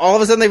 and then all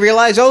of a sudden they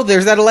realize, oh,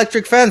 there's that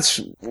electric fence.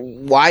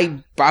 Why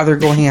bother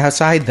going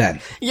outside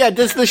then? Yeah,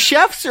 does the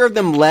chef serve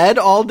them lead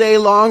all day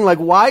long? Like,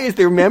 why is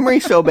their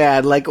memory so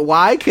bad? Like,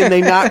 why can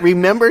they not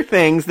remember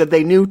things that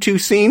they knew 2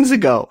 scenes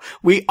ago?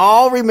 We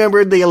all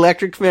remembered the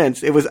electric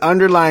fence. It was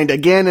underlined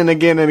again and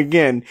again and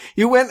again.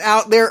 You went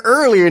out there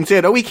earlier and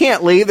said, oh, we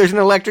can't leave. There's an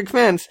electric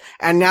fence.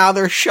 And now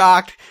they're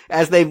shocked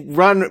as they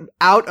run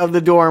out of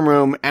the dorm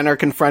room and are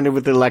confronted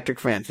with the electric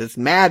fence. It's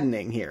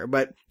maddening here,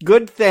 but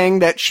good thing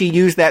that she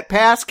used that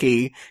pass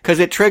key, because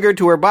it triggered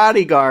to her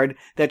bodyguard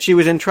that she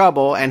was in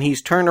trouble, and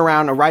he's turned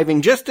around,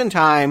 arriving just in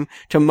time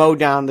to mow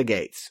down the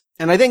gates.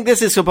 And I think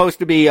this is supposed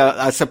to be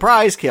a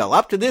surprise kill.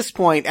 Up to this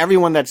point,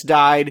 everyone that's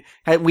died,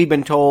 we've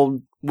been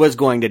told, was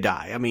going to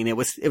die. I mean, it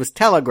was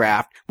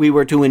telegraphed. We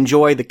were to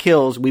enjoy the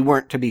kills. We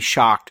weren't to be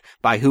shocked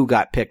by who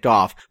got picked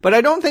off. But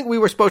I don't think we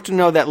were supposed to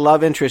know that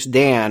love interest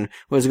Dan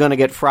was going to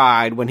get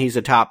fried when he's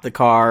atop the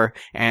car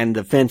and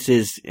the fence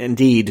is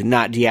indeed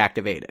not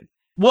deactivated.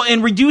 Well,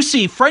 and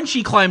Reducey,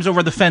 Frenchie climbs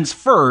over the fence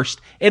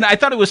first, and I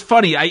thought it was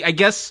funny. I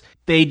guess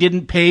they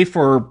didn't pay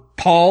for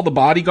Paul, the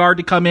bodyguard,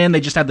 to come in.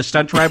 They just had the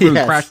stunt driver who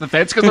crashed the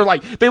fence, because they're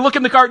like, they look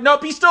in the car,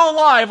 nope, he's still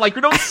alive. Like,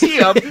 we don't see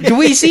him. Do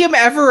we see him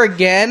ever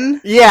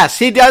again? Yes,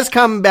 he does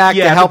come back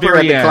to help her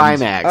at the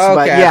climax. Okay,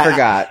 but yeah, I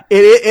forgot.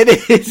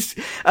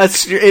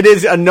 It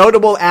is a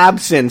notable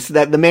absence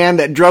that the man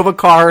that drove a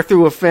car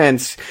through a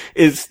fence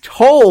is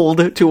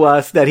told to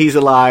us that he's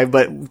alive,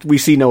 but we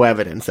see no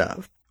evidence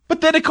of. But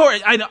then, of course,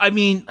 I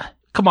mean,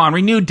 come on,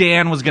 we knew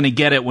Dan was going to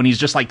get it when he's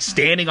just like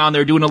standing on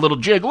there doing a little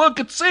jig. Look,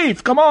 it's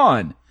safe. Come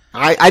on.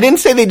 I didn't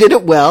say they did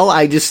it well.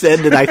 I just said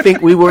that I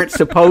think we weren't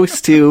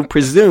supposed to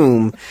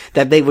presume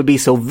that they would be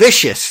so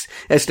vicious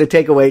as to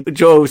take away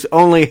Joe's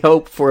only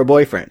hope for a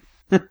boyfriend.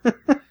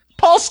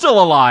 Paul's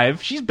still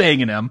alive. She's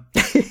banging him.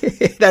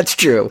 That's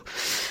true.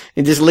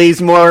 It just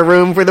leaves more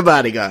room for the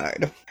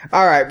bodyguard.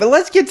 All right, but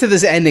let's get to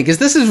this ending, because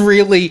this is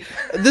really,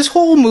 this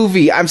whole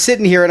movie, I'm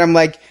sitting here and I'm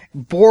like,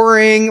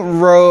 boring,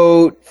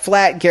 rote,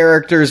 flat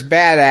characters,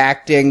 bad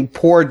acting,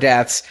 poor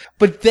deaths.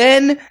 But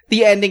then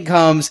the ending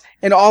comes,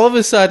 and all of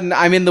a sudden,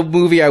 I'm in the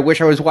movie I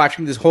wish I was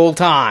watching this whole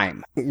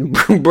time.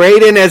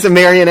 Braden as a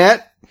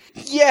marionette?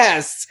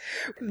 Yes!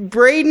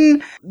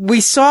 Braden, we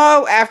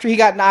saw after he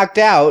got knocked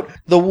out,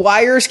 the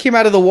wires came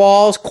out of the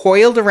walls,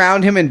 coiled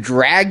around him, and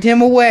dragged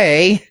him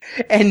away.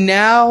 And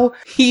now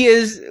he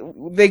is,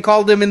 they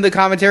called him in the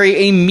commentary,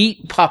 a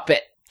meat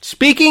puppet.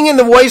 Speaking in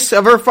the voice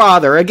of her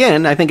father,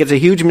 again, I think it's a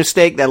huge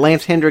mistake that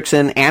Lance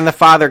Hendrickson and the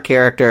father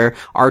character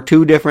are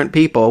 2 different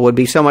people. It would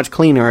be so much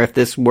cleaner if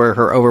this were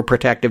her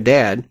overprotective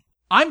dad.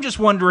 I'm just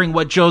wondering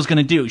what Joe's going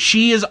to do.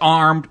 She is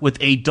armed with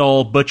a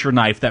dull butcher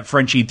knife that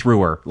Frenchie threw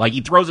her. Like,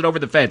 he throws it over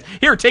the fence.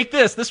 Here, take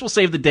this. This will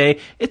save the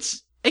day.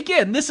 It's,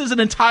 again, this is an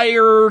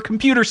entire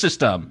computer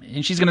system,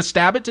 and she's going to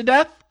stab it to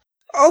death?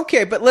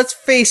 Okay, but let's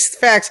face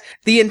facts.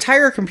 The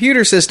entire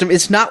computer system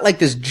is not like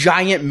this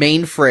giant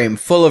mainframe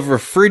full of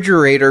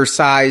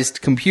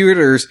refrigerator-sized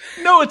computers.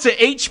 No, it's an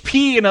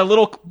HP in a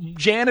little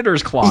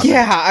janitor's closet.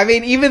 Yeah, I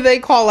mean, even they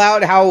call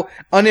out how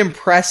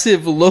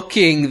unimpressive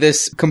looking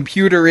this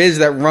computer is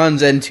that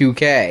runs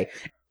N2K.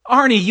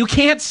 Arnie, you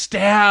can't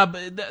stab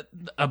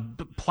a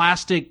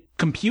plastic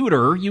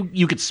computer.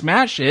 You could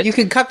smash it. You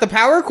can cut the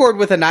power cord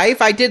with a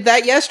knife. I did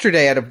that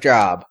yesterday at a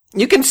job.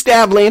 You can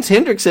stab Lance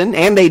Hendrickson,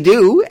 and they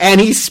do, and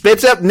he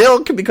spits up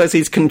milk because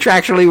he's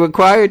contractually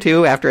required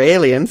to after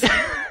Aliens.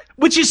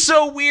 Which is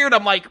so weird.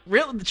 I'm like,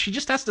 really? She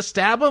just has to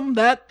stab him?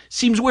 That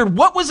seems weird.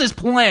 What was his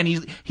plan?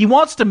 He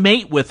wants to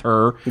mate with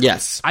her.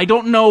 Yes. I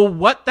don't know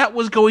what that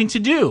was going to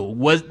do.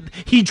 Was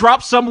he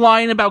dropped some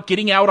line about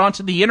getting out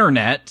onto the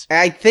internet?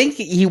 I think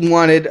he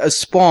wanted a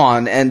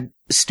spawn, and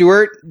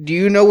Stuart, do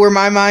you know where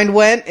my mind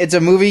went? It's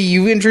a movie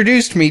you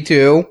introduced me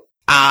to.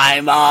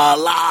 I'm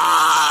alive.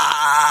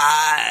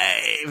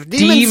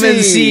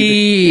 Demon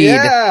Seed.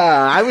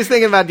 Yeah, I was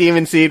thinking about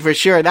Demon Seed for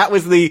sure. That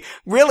was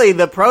really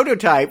the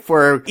prototype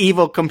for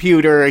evil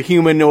computer,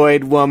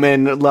 humanoid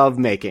woman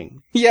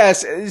lovemaking.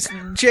 Yes,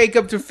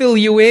 Jacob, to fill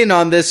you in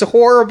on this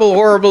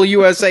horrible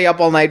USA Up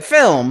All Night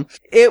film,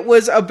 it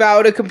was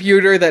about a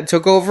computer that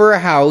took over a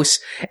house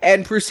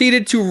and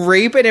proceeded to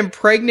rape and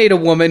impregnate a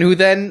woman who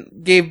then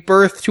gave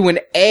birth to an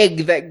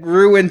egg that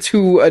grew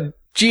into a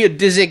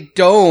geodesic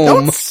dome.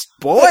 Don't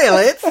spoil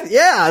it.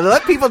 Yeah,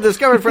 let people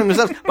discover it for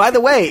themselves. By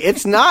the way,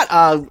 it's not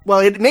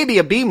it may be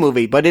a B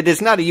movie, but it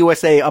is not a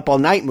USA Up All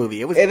Night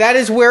movie. That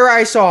is where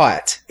I saw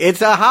it.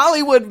 It's a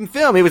Hollywood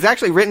film. It was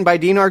actually written by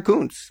Dinar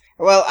Koontz.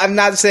 Well, I'm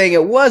not saying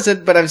it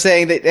wasn't, but I'm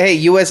saying that, hey,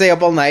 USA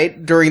Up All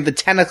Night during the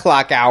 10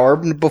 o'clock hour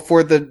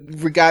before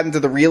we got into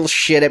the real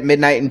shit at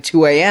midnight and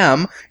 2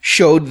 a.m.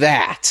 showed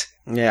that.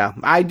 Yeah,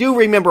 I do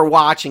remember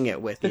watching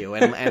it with you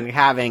and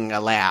having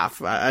a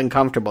laugh,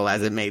 uncomfortable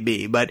as it may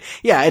be. But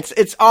yeah,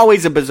 it's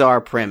always a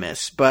bizarre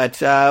premise,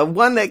 but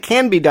one that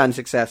can be done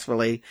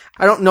successfully.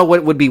 I don't know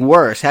what would be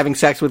worse, having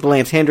sex with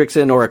Lance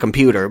Hendrickson or a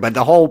computer, but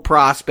the whole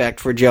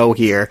prospect for Joe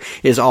here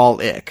is all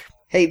ick.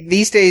 Hey,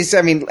 these days,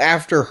 I mean,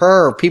 after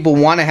her, people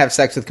want to have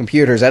sex with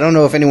computers. I don't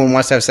know if anyone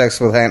wants to have sex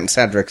with Lance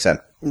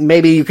Hendrickson.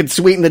 Maybe you could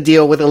sweeten the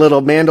deal with a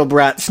little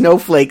Mandelbrot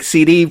Snowflake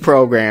CD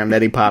program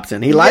that he pops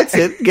in. He likes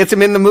it, gets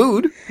him in the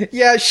mood.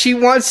 Yeah, she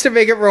wants to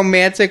make it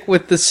romantic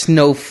with the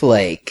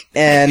snowflake.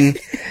 And,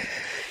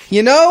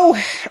 you know,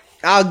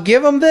 I'll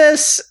give him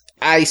this.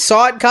 I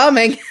saw it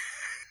coming.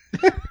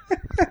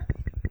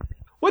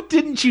 What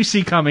didn't you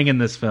see coming in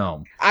this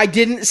film? I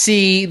didn't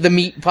see the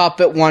meat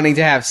puppet wanting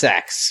to have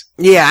sex.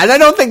 Yeah, and I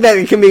don't think that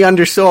it can be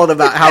undersold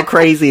about how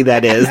crazy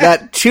that is.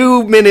 That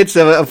 2 minutes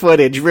of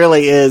footage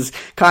really is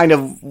kind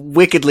of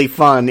wickedly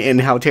fun in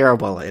how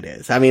terrible it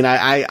is. I mean,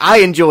 I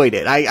enjoyed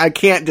it. I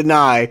can't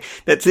deny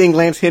that seeing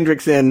Lance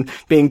Hendrickson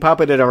being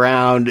puppeted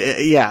around,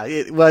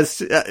 it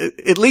was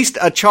at least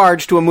a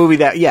charge to a movie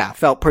that,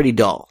 felt pretty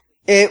dull.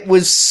 It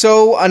was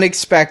so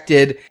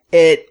unexpected.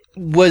 It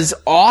was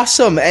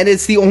awesome, and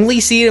it's the only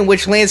scene in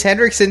which Lance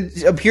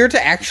Hendrickson appeared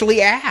to actually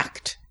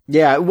act.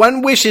 Yeah,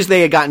 one wishes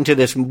they had gotten to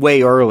this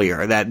way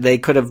earlier, that they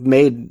could have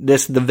made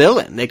this the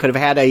villain. They could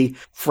have had a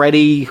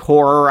Freddy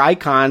horror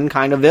icon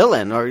kind of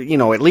villain, or,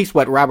 at least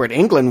what Robert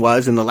Englund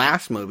was in the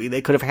last movie.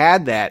 They could have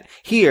had that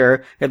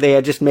here if they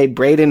had just made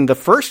Braden the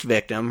first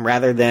victim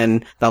rather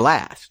than the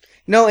last.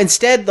 No,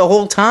 instead, the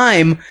whole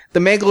time, the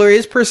Mangler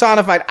is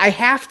personified. I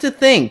have to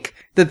think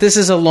that this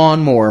is a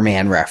Lawnmower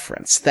Man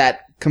reference,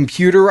 that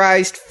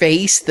computerized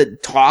face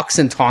that talks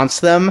and taunts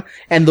them,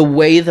 and the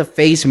way the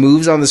face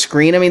moves on the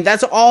screen. I mean,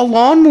 that's all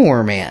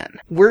Lawnmower Man.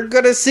 We're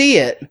gonna see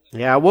it.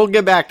 Yeah, we'll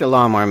get back to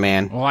Lawnmower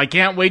Man. Well, I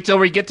can't wait till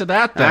we get to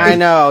that then. I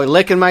know,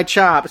 licking my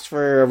chops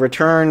for a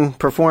return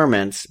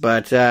performance.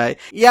 But,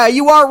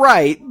 you are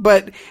right.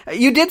 But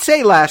you did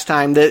say last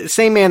time the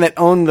same man that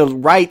owned the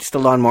rights to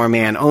Lawnmower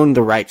Man owned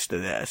the rights to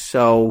this.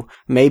 So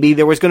maybe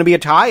there was going to be a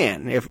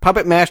tie-in. If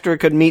Puppet Master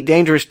could meet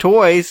Dangerous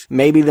Toys,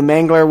 maybe the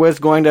Mangler was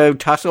going to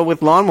tussle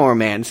with Lawnmower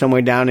Man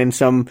somewhere down in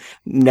some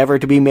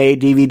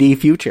never-to-be-made DVD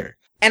future.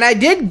 And I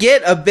did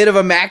get a bit of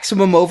a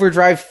Maximum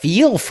Overdrive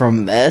feel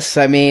from this.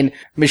 I mean,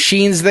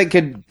 machines that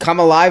could come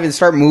alive and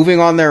start moving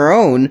on their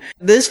own.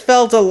 This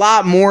felt a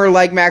lot more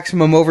like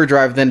Maximum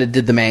Overdrive than it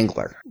did the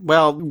Mangler.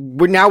 Well,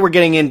 we're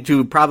getting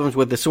into problems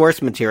with the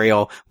source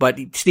material, but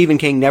Stephen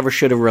King never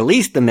should have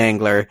released the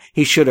Mangler.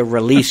 He should have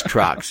released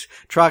Trucks.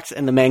 Trucks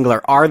and the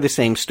Mangler are the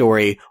same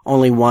story,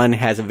 only one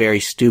has a very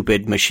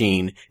stupid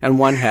machine, and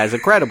one has a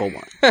credible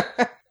one.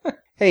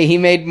 Hey, he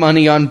made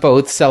money on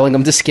both, selling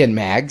them to Skin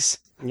Mags.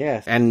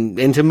 Yes, and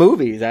into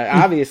movies.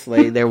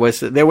 Obviously, there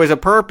was a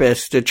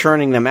purpose to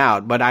churning them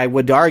out, but I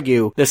would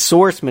argue the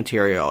source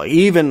material,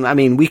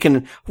 we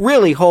can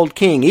really hold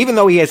King, even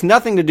though he has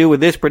nothing to do with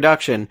this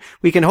production,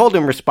 we can hold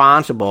him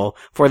responsible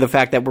for the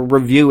fact that we're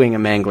reviewing a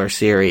Mangler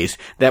series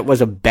that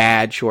was a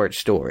bad short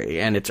story,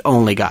 and it's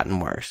only gotten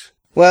worse.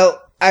 Well,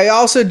 I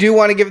also do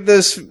want to give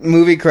this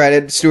movie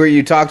credit. Stuart,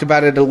 you talked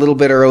about it a little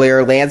bit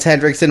earlier. Lance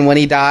Hendrickson, when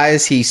he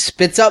dies, he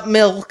spits up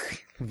milk.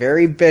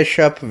 Very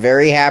Bishop,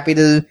 very happy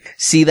to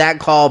see that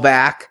call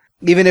back.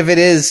 Even if it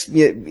is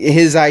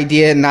his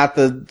idea and not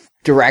the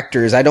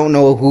director's. I don't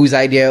know whose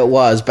idea it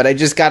was, but I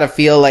just gotta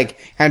feel like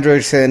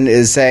Hendrickson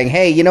is saying,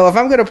 hey, if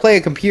I'm gonna play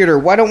a computer,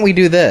 why don't we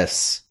do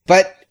this?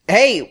 But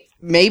hey,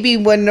 maybe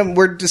when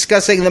we're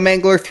discussing the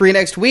Mangler 3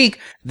 next week,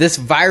 this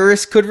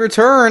virus could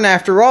return.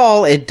 After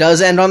all, it does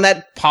end on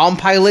that Palm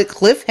Pilot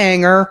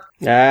cliffhanger.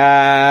 This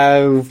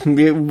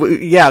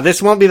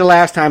won't be the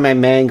last time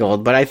I'm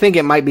mangled, but I think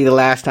it might be the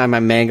last time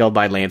I'm mangled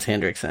by Lance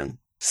Hendrickson.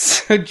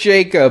 So,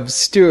 Jacob,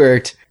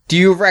 Stuart, do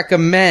you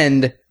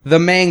recommend The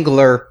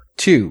Mangler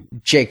to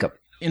Jacob?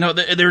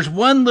 There's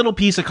one little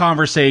piece of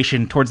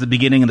conversation towards the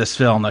beginning of this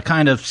film that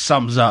kind of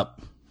sums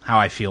up how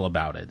I feel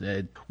about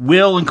it.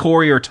 Will and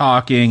Corey are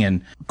talking,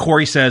 and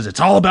Corey says, it's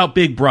all about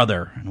Big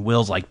Brother. And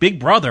Will's like, Big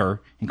Brother?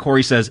 And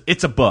Corey says,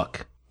 it's a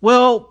book.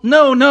 Well,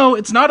 no,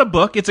 it's not a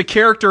book. It's a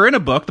character in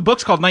a book. The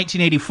book's called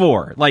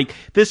 1984.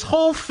 This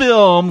whole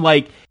film,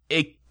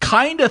 it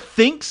kind of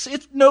thinks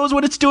it knows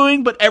what it's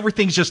doing, but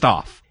everything's just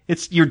off.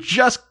 You're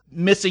just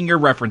missing your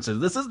references.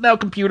 This isn't how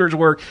computers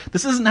work.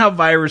 This isn't how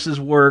viruses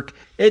work.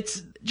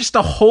 It's just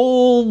a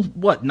whole,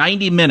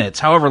 90 minutes,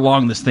 however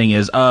long this thing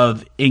is,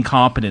 of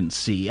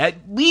incompetency. At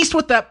least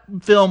with that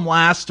film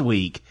last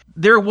week,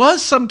 there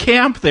was some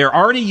camp there.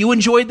 Arnie, you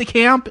enjoyed the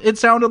camp, it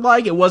sounded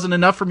like. It wasn't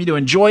enough for me to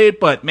enjoy it,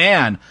 but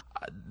man,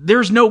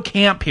 there's no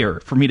camp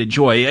here for me to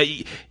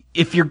enjoy.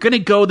 If you're going to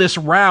go this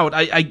route,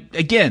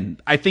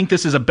 I think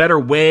this is a better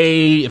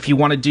way. If you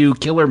want to do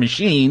killer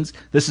machines,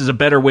 this is a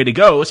better way to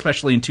go,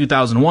 especially in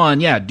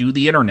 2001. Yeah, do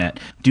the internet,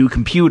 do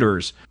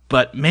computers.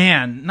 But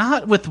man,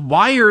 not with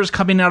wires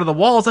coming out of the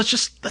walls.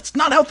 That's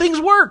not how things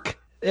work.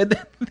 And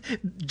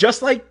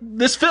just like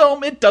this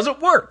film, it doesn't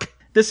work.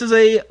 This is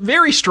a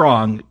very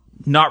strong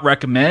not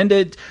recommend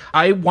it.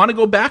 I want to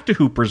go back to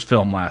Hooper's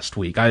film last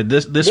week.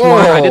 This one,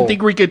 I didn't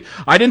think we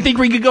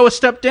could go a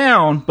step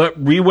down, but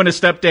we went a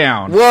step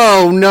down.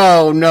 Whoa,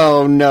 no.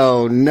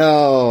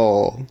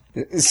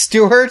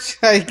 Stuart,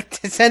 I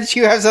sense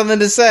you have something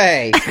to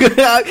say.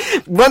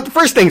 Well,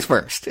 first things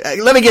first.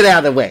 Let me get out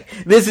of the way.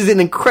 This is an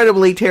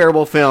incredibly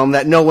terrible film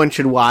that no one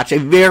should watch. A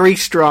very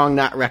strong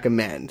not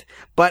recommend.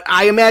 But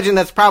I imagine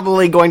that's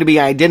probably going to be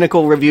an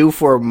identical review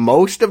for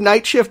most of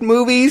Night Shift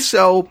movies,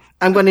 so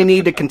I'm going to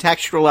need to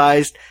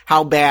contextualize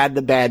how bad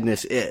the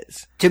badness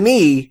is. To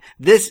me,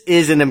 this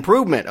is an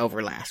improvement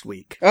over last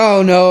week.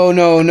 Oh,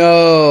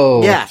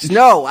 no. Yes,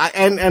 no,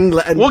 and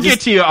we'll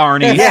get to you,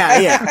 Arnie.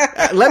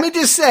 Yeah. Let me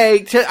just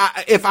say,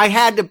 if I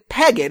had to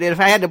peg it, if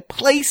I had to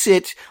place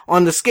it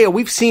on the scale,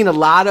 we've seen a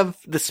lot of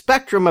the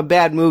spectrum of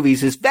bad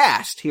movies is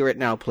vast here at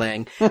Now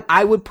Playing.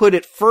 I would put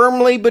it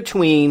firmly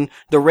between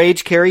The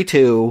Rage Carry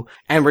 2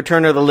 and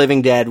Return of the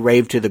Living Dead,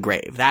 Rave to the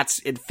Grave.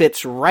 It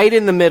fits right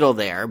in the middle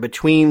there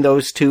between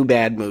those two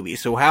bad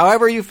movies. So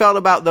however you felt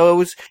about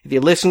those, if you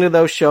listened to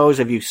those shows,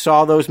 if you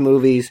saw those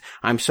movies,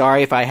 I'm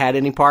sorry if I had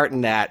any part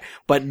in that,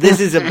 but this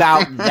is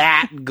about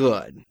that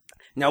good.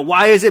 Now,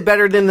 why is it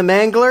better than The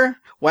Mangler?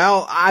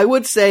 Well, I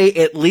would say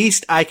at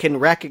least I can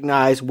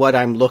recognize what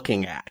I'm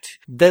looking at.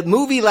 The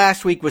movie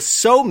last week was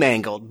so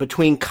mangled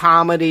between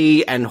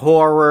comedy and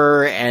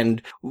horror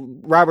and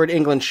Robert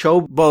Englund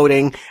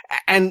showboating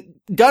and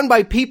done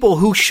by people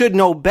who should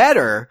know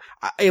better.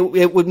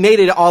 It made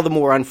it all the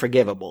more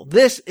unforgivable.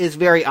 This is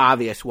very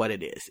obvious what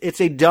it is. It's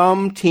a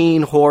dumb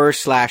teen horror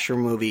slasher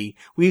movie.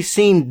 We've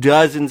seen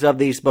dozens of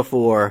these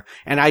before,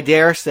 and I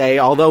dare say,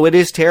 although it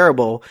is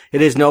terrible,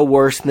 it is no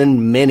worse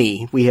than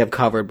many we have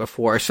covered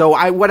before.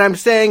 So what I'm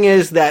saying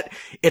is that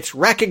it's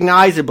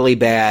recognizably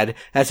bad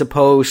as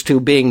opposed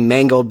to being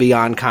mangled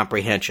beyond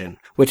comprehension,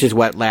 which is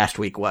what last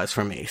week was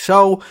for me.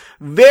 So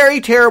very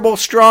terrible,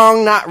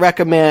 strong, not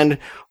recommend,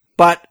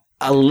 but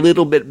a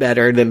little bit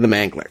better than The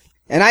Mangler.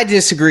 And I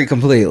disagree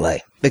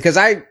completely, because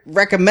I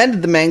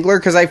recommended The Mangler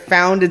because I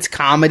found its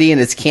comedy and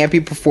its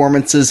campy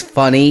performances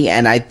funny,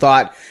 and I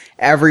thought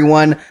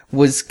everyone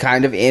was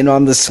kind of in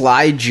on the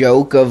sly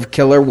joke of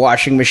killer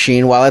washing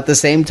machine while at the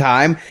same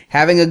time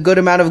having a good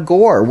amount of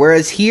gore.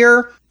 Whereas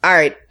here,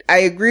 alright, I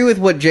agree with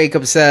what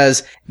Jacob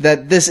says,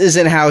 that this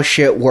isn't how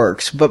shit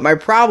works, but my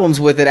problems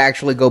with it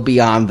actually go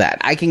beyond that.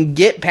 I can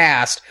get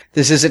past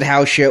this isn't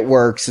how shit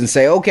works and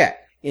say, okay,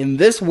 in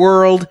this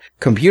world,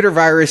 computer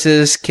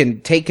viruses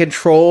can take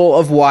control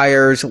of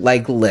wires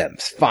like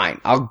limbs. Fine.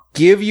 I'll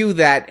give you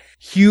that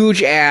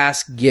huge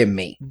ass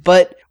gimme.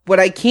 But what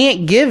I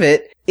can't give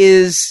it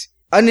is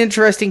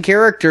uninteresting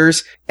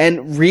characters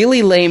and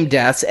really lame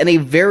deaths and a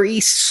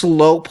very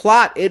slow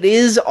plot. It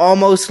is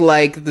almost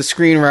like the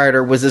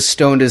screenwriter was as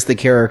stoned as the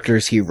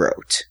characters he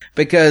wrote.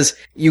 Because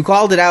you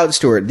called it out,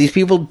 Stuart. These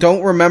people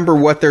don't remember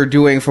what they're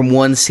doing from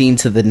one scene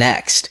to the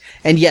next.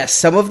 And yes,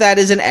 some of that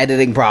is an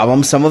editing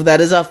problem. Some of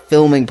that is a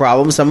filming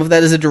problem. Some of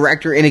that is a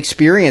director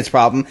inexperience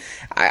problem.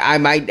 I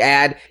might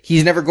add,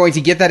 he's never going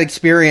to get that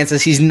experience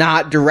as he's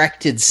not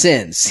directed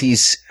since.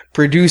 He's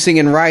producing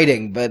and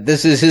writing, but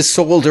this is his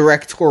sole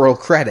directorial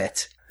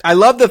credit. I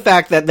love the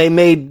fact that they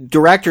made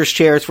director's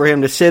chairs for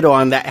him to sit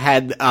on that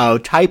had a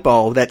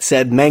typo that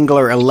said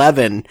Mangler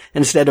 11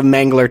 instead of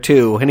Mangler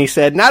 2. And he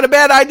said, not a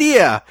bad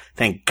idea.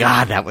 Thank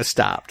God that was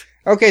stopped.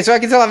 Okay, so I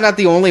can tell I'm not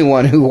the only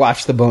one who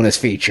watched the bonus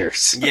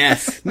features.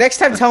 Yes. Next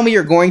time tell me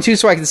you're going to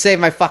so I can save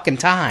my fucking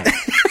time.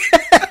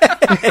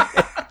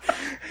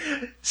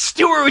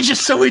 Stuart was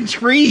just so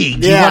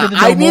intrigued. Yeah,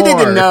 I needed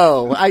to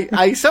know.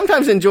 I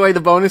sometimes enjoy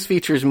the bonus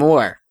features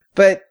more.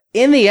 But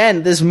in the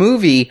end, this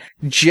movie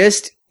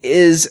just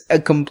is a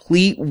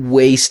complete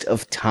waste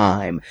of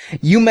time.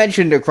 You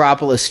mentioned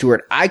Necropolis,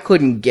 Stuart. I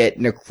couldn't get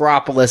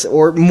Necropolis,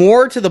 or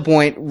more to the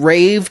point,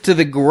 Rave to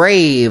the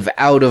Grave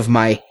out of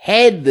my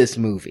head this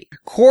movie.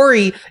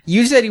 Corey,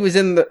 you said he was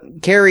in the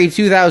Carrie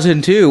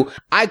 2002.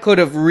 I could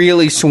have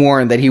really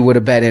sworn that he would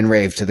have been in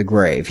Rave to the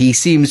Grave. He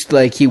seems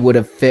like he would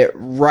have fit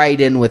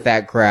right in with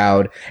that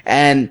crowd.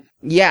 And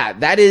yeah,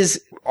 that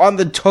is on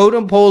the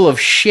totem pole of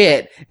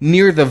shit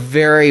near the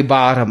very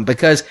bottom,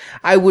 because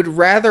I would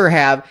rather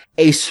have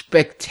a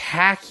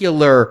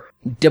spectacular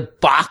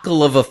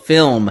debacle of a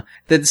film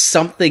that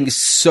something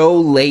so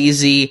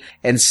lazy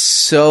and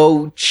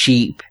so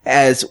cheap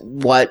as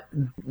what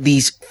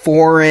these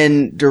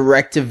foreign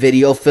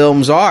direct-to-video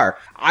films are.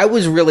 I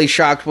was really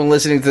shocked when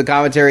listening to the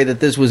commentary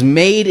that this was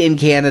made in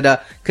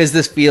Canada because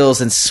this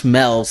feels and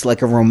smells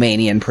like a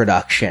Romanian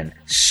production.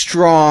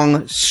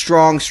 Strong,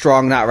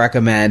 not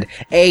recommend.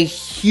 A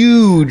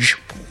huge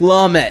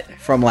plummet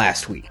from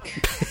last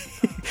week.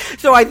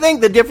 So I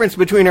think the difference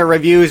between our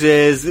reviews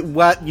is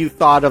what you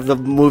thought of the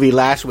movie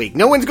last week.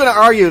 No one's going to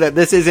argue that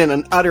this isn't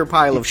an utter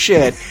pile of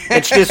shit.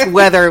 It's just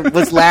whether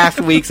was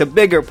last week's a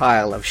bigger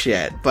pile of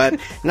shit. But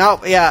no,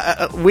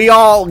 we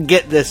all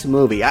get this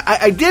movie.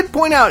 I did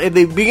point out at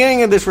the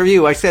beginning of this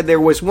review, I said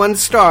there was one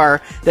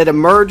star that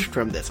emerged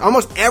from this.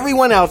 Almost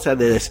everyone else of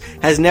this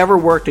has never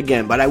worked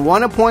again. But I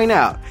want to point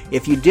out,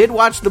 if you did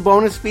watch the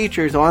bonus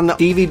features on the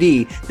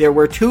DVD, there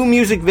were 2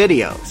 music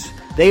videos.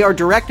 They are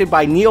directed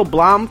by Neil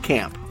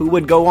Blomkamp, who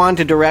would go on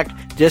to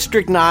direct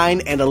District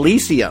 9 and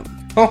Elysium.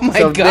 Oh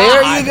my God.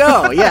 There you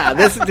go. Yeah,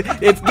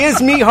 it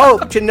gives me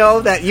hope to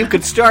know that you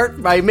could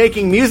start by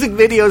making music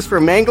videos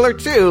for Mangler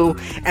 2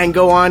 and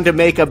go on to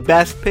make a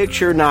Best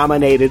Picture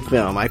nominated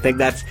film. I think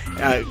that's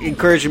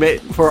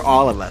encouragement for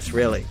all of us,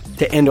 really,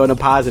 to end on a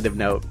positive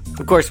note.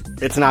 Of course,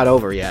 it's not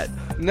over yet.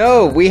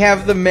 No, we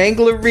have the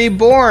Mangler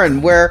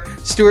Reborn, where,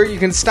 Stuart, you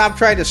can stop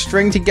trying to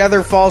string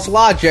together false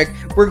logic.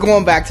 We're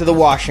going back to the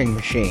washing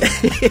machine.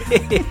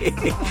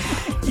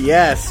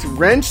 Yes,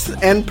 rinse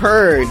and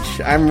purge.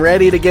 I'm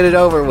ready to get it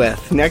over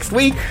with. Next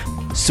week.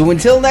 So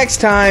until next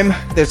time,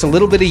 there's a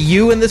little bit of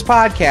you in this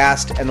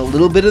podcast, and a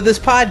little bit of this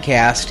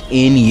podcast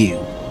in you.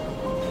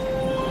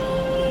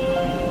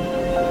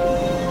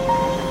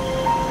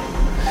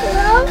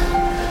 Hello?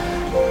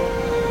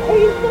 Are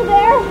you still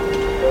there?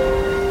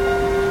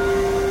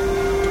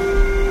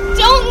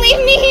 Don't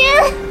leave me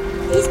here!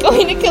 He's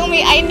going to kill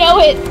me, I know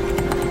it!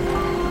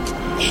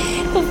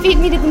 He'll feed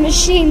me to the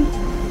machine.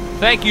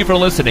 Thank you for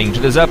listening to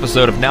this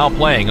episode of Now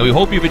Playing, and we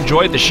hope you've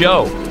enjoyed the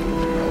show.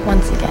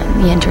 Once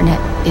again, the internet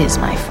is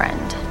my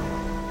friend.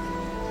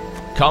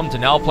 Come to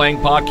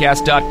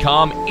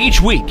NowPlayingPodcast.com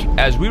each week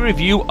as we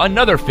review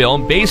another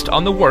film based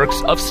on the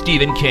works of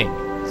Stephen King.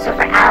 So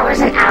for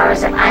hours and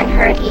hours of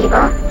unheard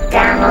evil,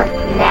 download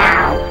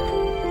now.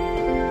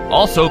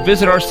 Also,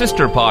 visit our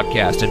sister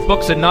podcast at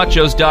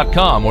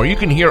booksandnachos.com, where you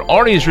can hear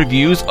Arnie's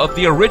reviews of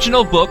the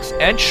original books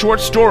and short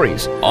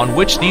stories on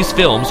which these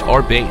films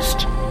are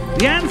based.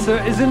 The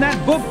answer is in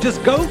that book.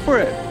 Just go for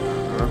it.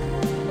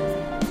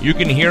 You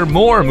can hear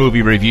more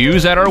movie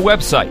reviews at our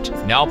website,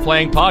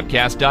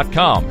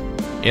 nowplayingpodcast.com.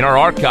 In our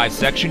archive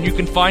section, you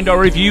can find our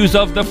reviews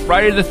of the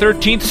Friday the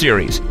 13th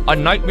series, A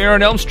Nightmare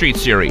on Elm Street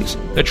series,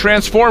 the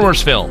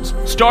Transformers films,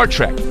 Star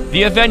Trek,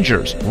 The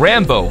Avengers,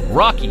 Rambo,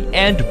 Rocky,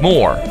 and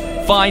more.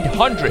 Find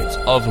hundreds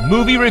of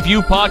movie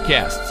review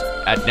podcasts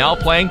at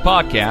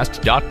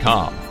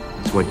nowplayingpodcast.com.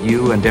 It's what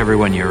you and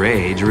everyone your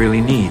age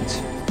really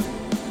needs.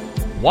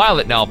 While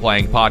at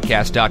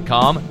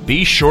nowplayingpodcast.com,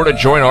 be sure to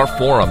join our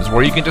forums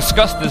where you can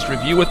discuss this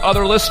review with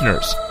other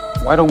listeners.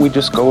 Why don't we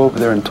just go over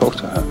there and talk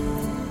to her?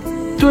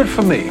 Do it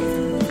for me.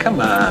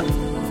 Come on.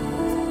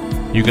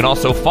 You can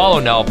also follow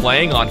Now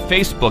Playing on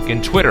Facebook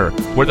and Twitter,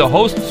 where the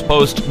hosts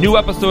post new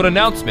episode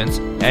announcements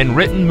and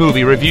written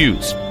movie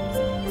reviews.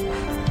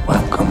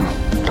 Welcome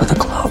to the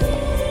club.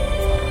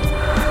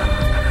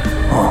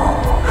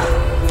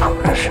 Oh,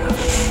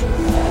 precious.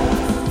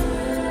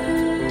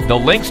 The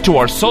links to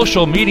our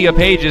social media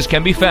pages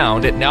can be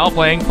found at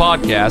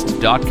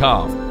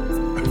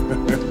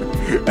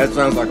nowplayingpodcast.com. That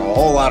sounds like a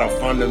whole lot of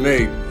fun to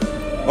me.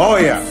 Oh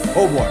yeah,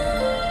 oh boy.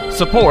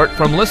 Support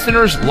from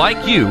listeners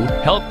like you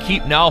help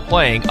keep Now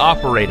Playing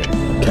operating.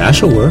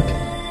 Cash will work.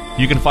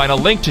 You can find a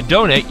link to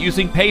donate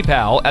using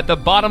PayPal at the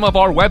bottom of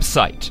our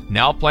website,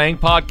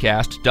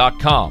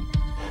 nowplayingpodcast.com.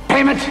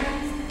 Payment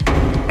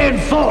in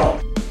full.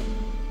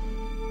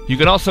 You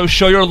can also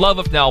show your love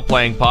of Now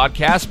Playing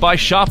Podcast by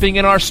shopping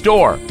in our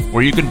store,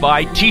 where you can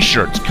buy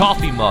t-shirts,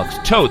 coffee mugs,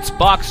 totes,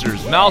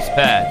 boxers, mouse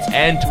pads,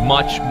 and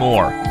much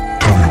more.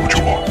 Tell me what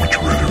you want, what you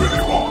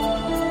really want.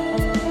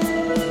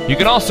 You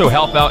can also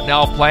help out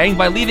Now Playing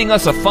by leaving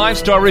us a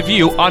 5-star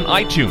review on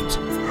iTunes.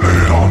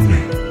 Lay it on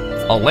me.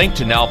 A link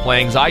to Now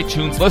Playing's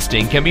iTunes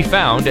listing can be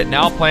found at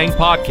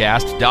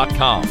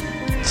nowplayingpodcast.com.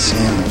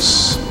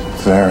 Seems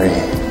very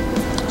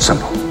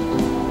simple.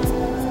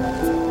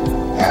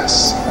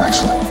 Yes,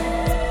 actually.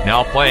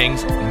 Now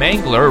Playing's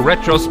Mangler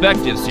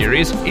retrospective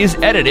series is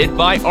edited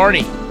by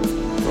Arnie.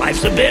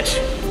 Life's a bitch.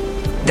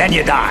 Then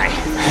you die.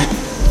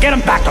 Get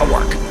him back to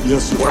work.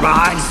 Yes, sir. We're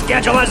behind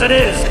schedule as it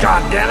is,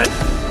 goddammit.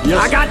 Yes.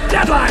 I got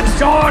deadlines,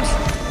 George.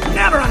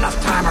 Never enough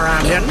time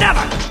around here,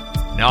 never.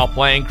 Now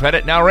Playing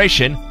credit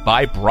narration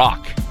by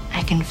Brock.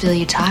 I can feel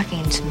you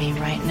talking to me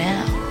right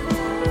now.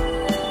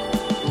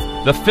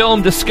 The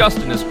film discussed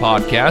in this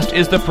podcast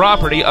is the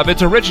property of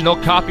its original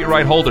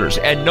copyright holders,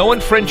 and no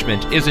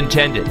infringement is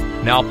intended.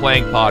 Now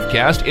Playing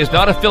Podcast is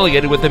not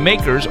affiliated with the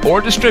makers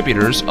or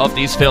distributors of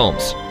these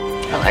films.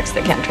 Alex,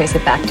 they can't trace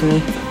it back to me.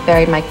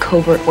 Buried my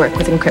covert work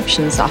with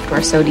encryption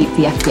software so deep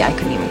the FBI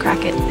couldn't even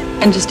crack it.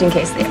 And just in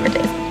case they ever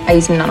did, I I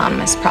used an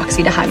anonymous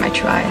proxy to hide my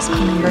true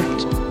ISP number.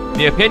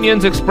 The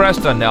opinions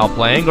expressed on Now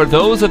Playing are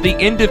those of the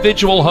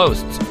individual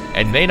hosts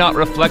and may not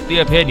reflect the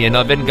opinion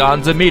of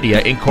Venganza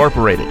Media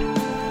Incorporated.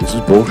 This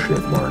is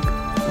bullshit, Mark.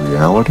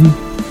 Reality?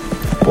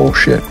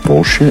 Bullshit.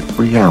 Bullshit.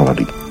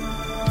 Reality.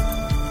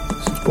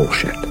 This is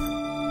bullshit.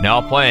 Now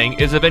Playing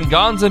is a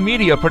Venganza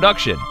Media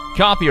production.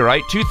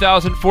 Copyright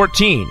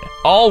 2014.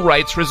 All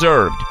rights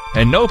reserved.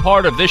 And no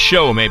part of this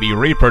show may be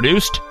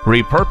reproduced,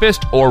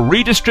 repurposed, or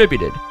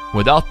redistributed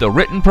without the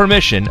written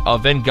permission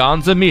of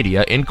Venganza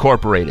Media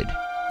Incorporated.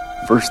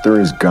 First there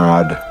is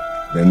God,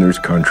 then there's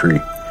country,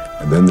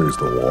 and then there's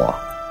the law.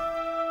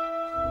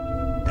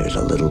 There's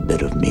a little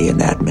bit of me in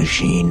that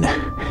machine,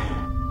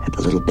 and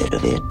a little bit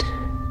of it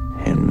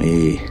in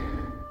me.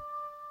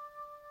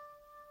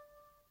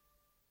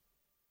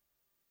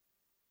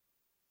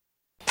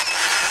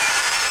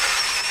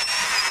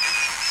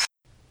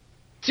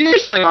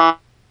 Seriously,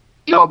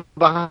 you're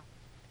behind.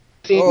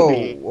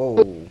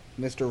 Whoa,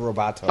 Mr.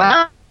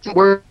 Roboto.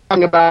 We're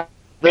talking about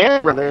their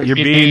brothers. You're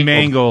being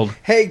mangled.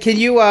 Hey, can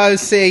you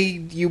say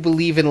you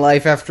believe in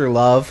life after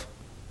love?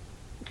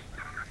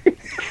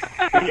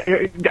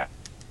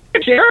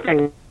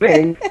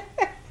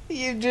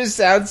 You just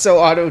sound so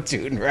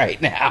auto-tuned right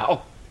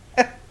now.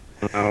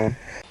 Oh.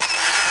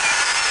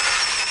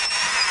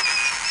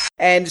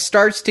 And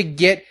starts to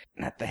get...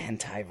 Not the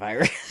hentai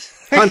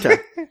virus.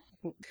 Hunter.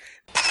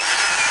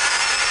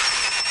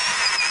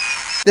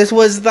 This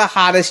was the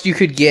hottest you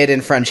could get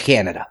in French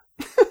Canada.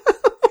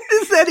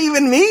 What does that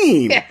even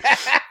mean?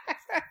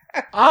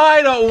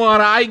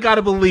 I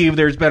gotta believe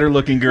there's better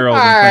looking girls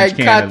in French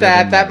Canada. Cut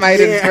that. That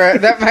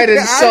might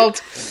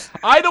insult.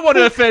 I don't want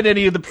to offend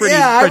any of the pretty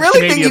French I really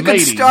Canadian think you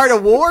ladies. could start a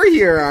war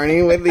here,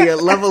 Arnie, with the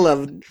level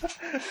of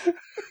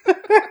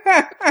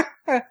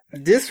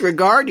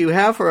disregard you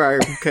have for our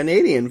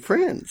Canadian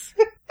friends.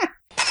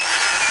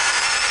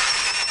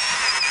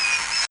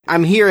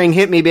 I'm hearing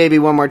Hit Me Baby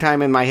One More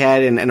Time in my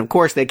head, and of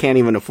course they can't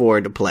even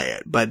afford to play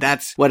it, but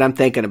that's what I'm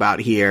thinking about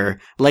here.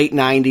 Late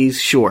 90s,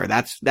 sure,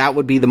 that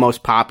would be the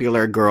most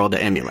popular girl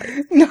to emulate.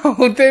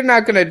 No, they're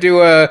not gonna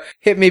do a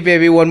Hit Me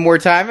Baby One More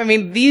Time. I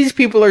mean, these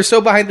people are so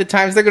behind the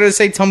times, they're gonna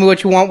say, tell me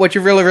what you want, what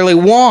you really, really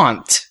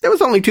want. There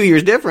was only 2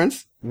 years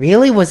difference.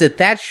 Really? Was it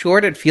that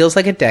short? It feels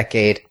like a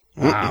decade.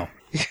 Wow.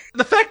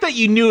 The fact that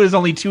you knew it was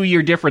only 2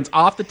 year difference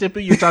off the tip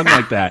of your tongue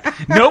like that.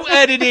 No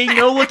editing,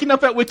 no looking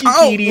up at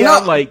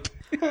Wikipedia,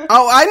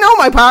 Oh, I know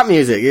my pop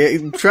music.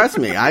 Trust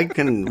me,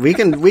 we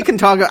can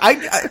talk. I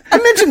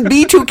mentioned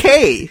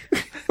B2K.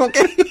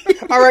 Okay.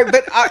 All right,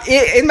 but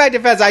in my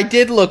defense, I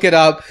did look it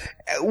up.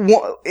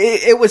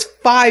 It was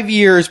 5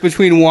 years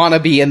between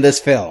Wannabe and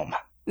this film.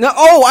 No,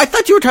 I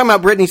thought you were talking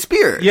about Britney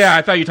Spears. Yeah,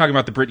 I thought you were talking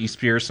about the Britney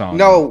Spears song.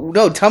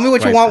 No, tell me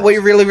what you want, what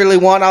you really, really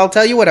want. I'll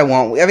tell you what I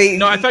want. I mean,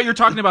 no, I thought you were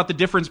talking about the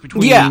difference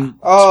between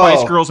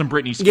Spice Girls and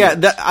Britney Spears. Yeah,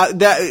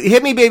 the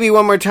Hit Me Baby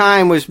One More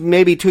Time was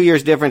maybe 2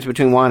 years difference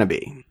between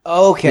Wannabe.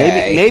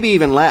 Okay. Maybe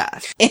even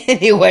less.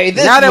 Anyway,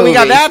 this now that movie, we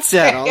got that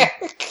settled,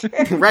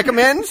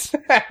 recommends?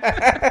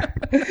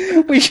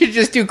 We should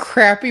just do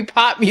crappy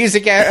pop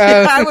music.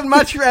 I would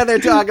much rather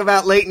talk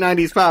about late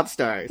 90s pop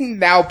stars.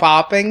 Now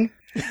popping.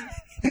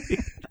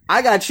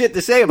 I got shit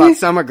to say about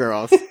Summer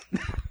Girls.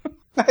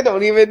 I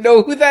don't even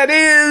know who that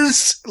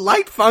is.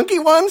 Light funky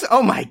ones?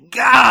 Oh my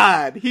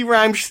god! He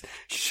rhymes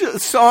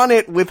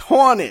sonnet with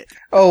hornet.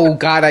 Oh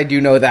god, I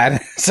do know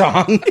that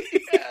song.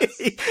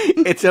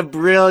 It's a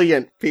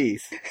brilliant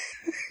piece.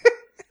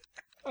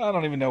 I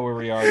don't even know where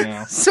we are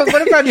now. So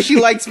what about She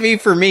Likes Me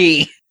for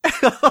Me?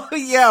 Oh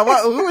yeah,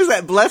 who was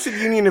that? Blessed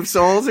Union of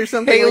Souls or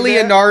something? Hey, like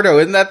Leonardo,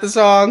 isn't that the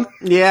song?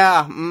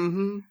 Yeah,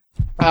 mm-hmm.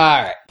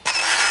 Alright.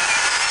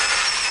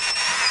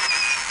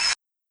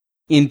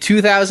 In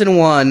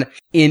 2001,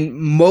 in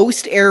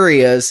most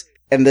areas,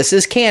 and this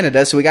is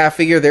Canada, so we gotta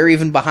figure they're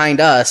even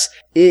behind us,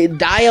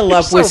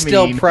 dial-up was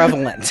still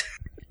prevalent.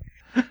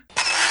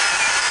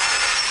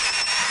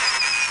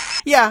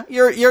 Yeah,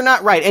 you're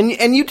not right.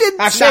 And you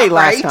did say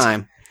last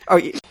time. Oh,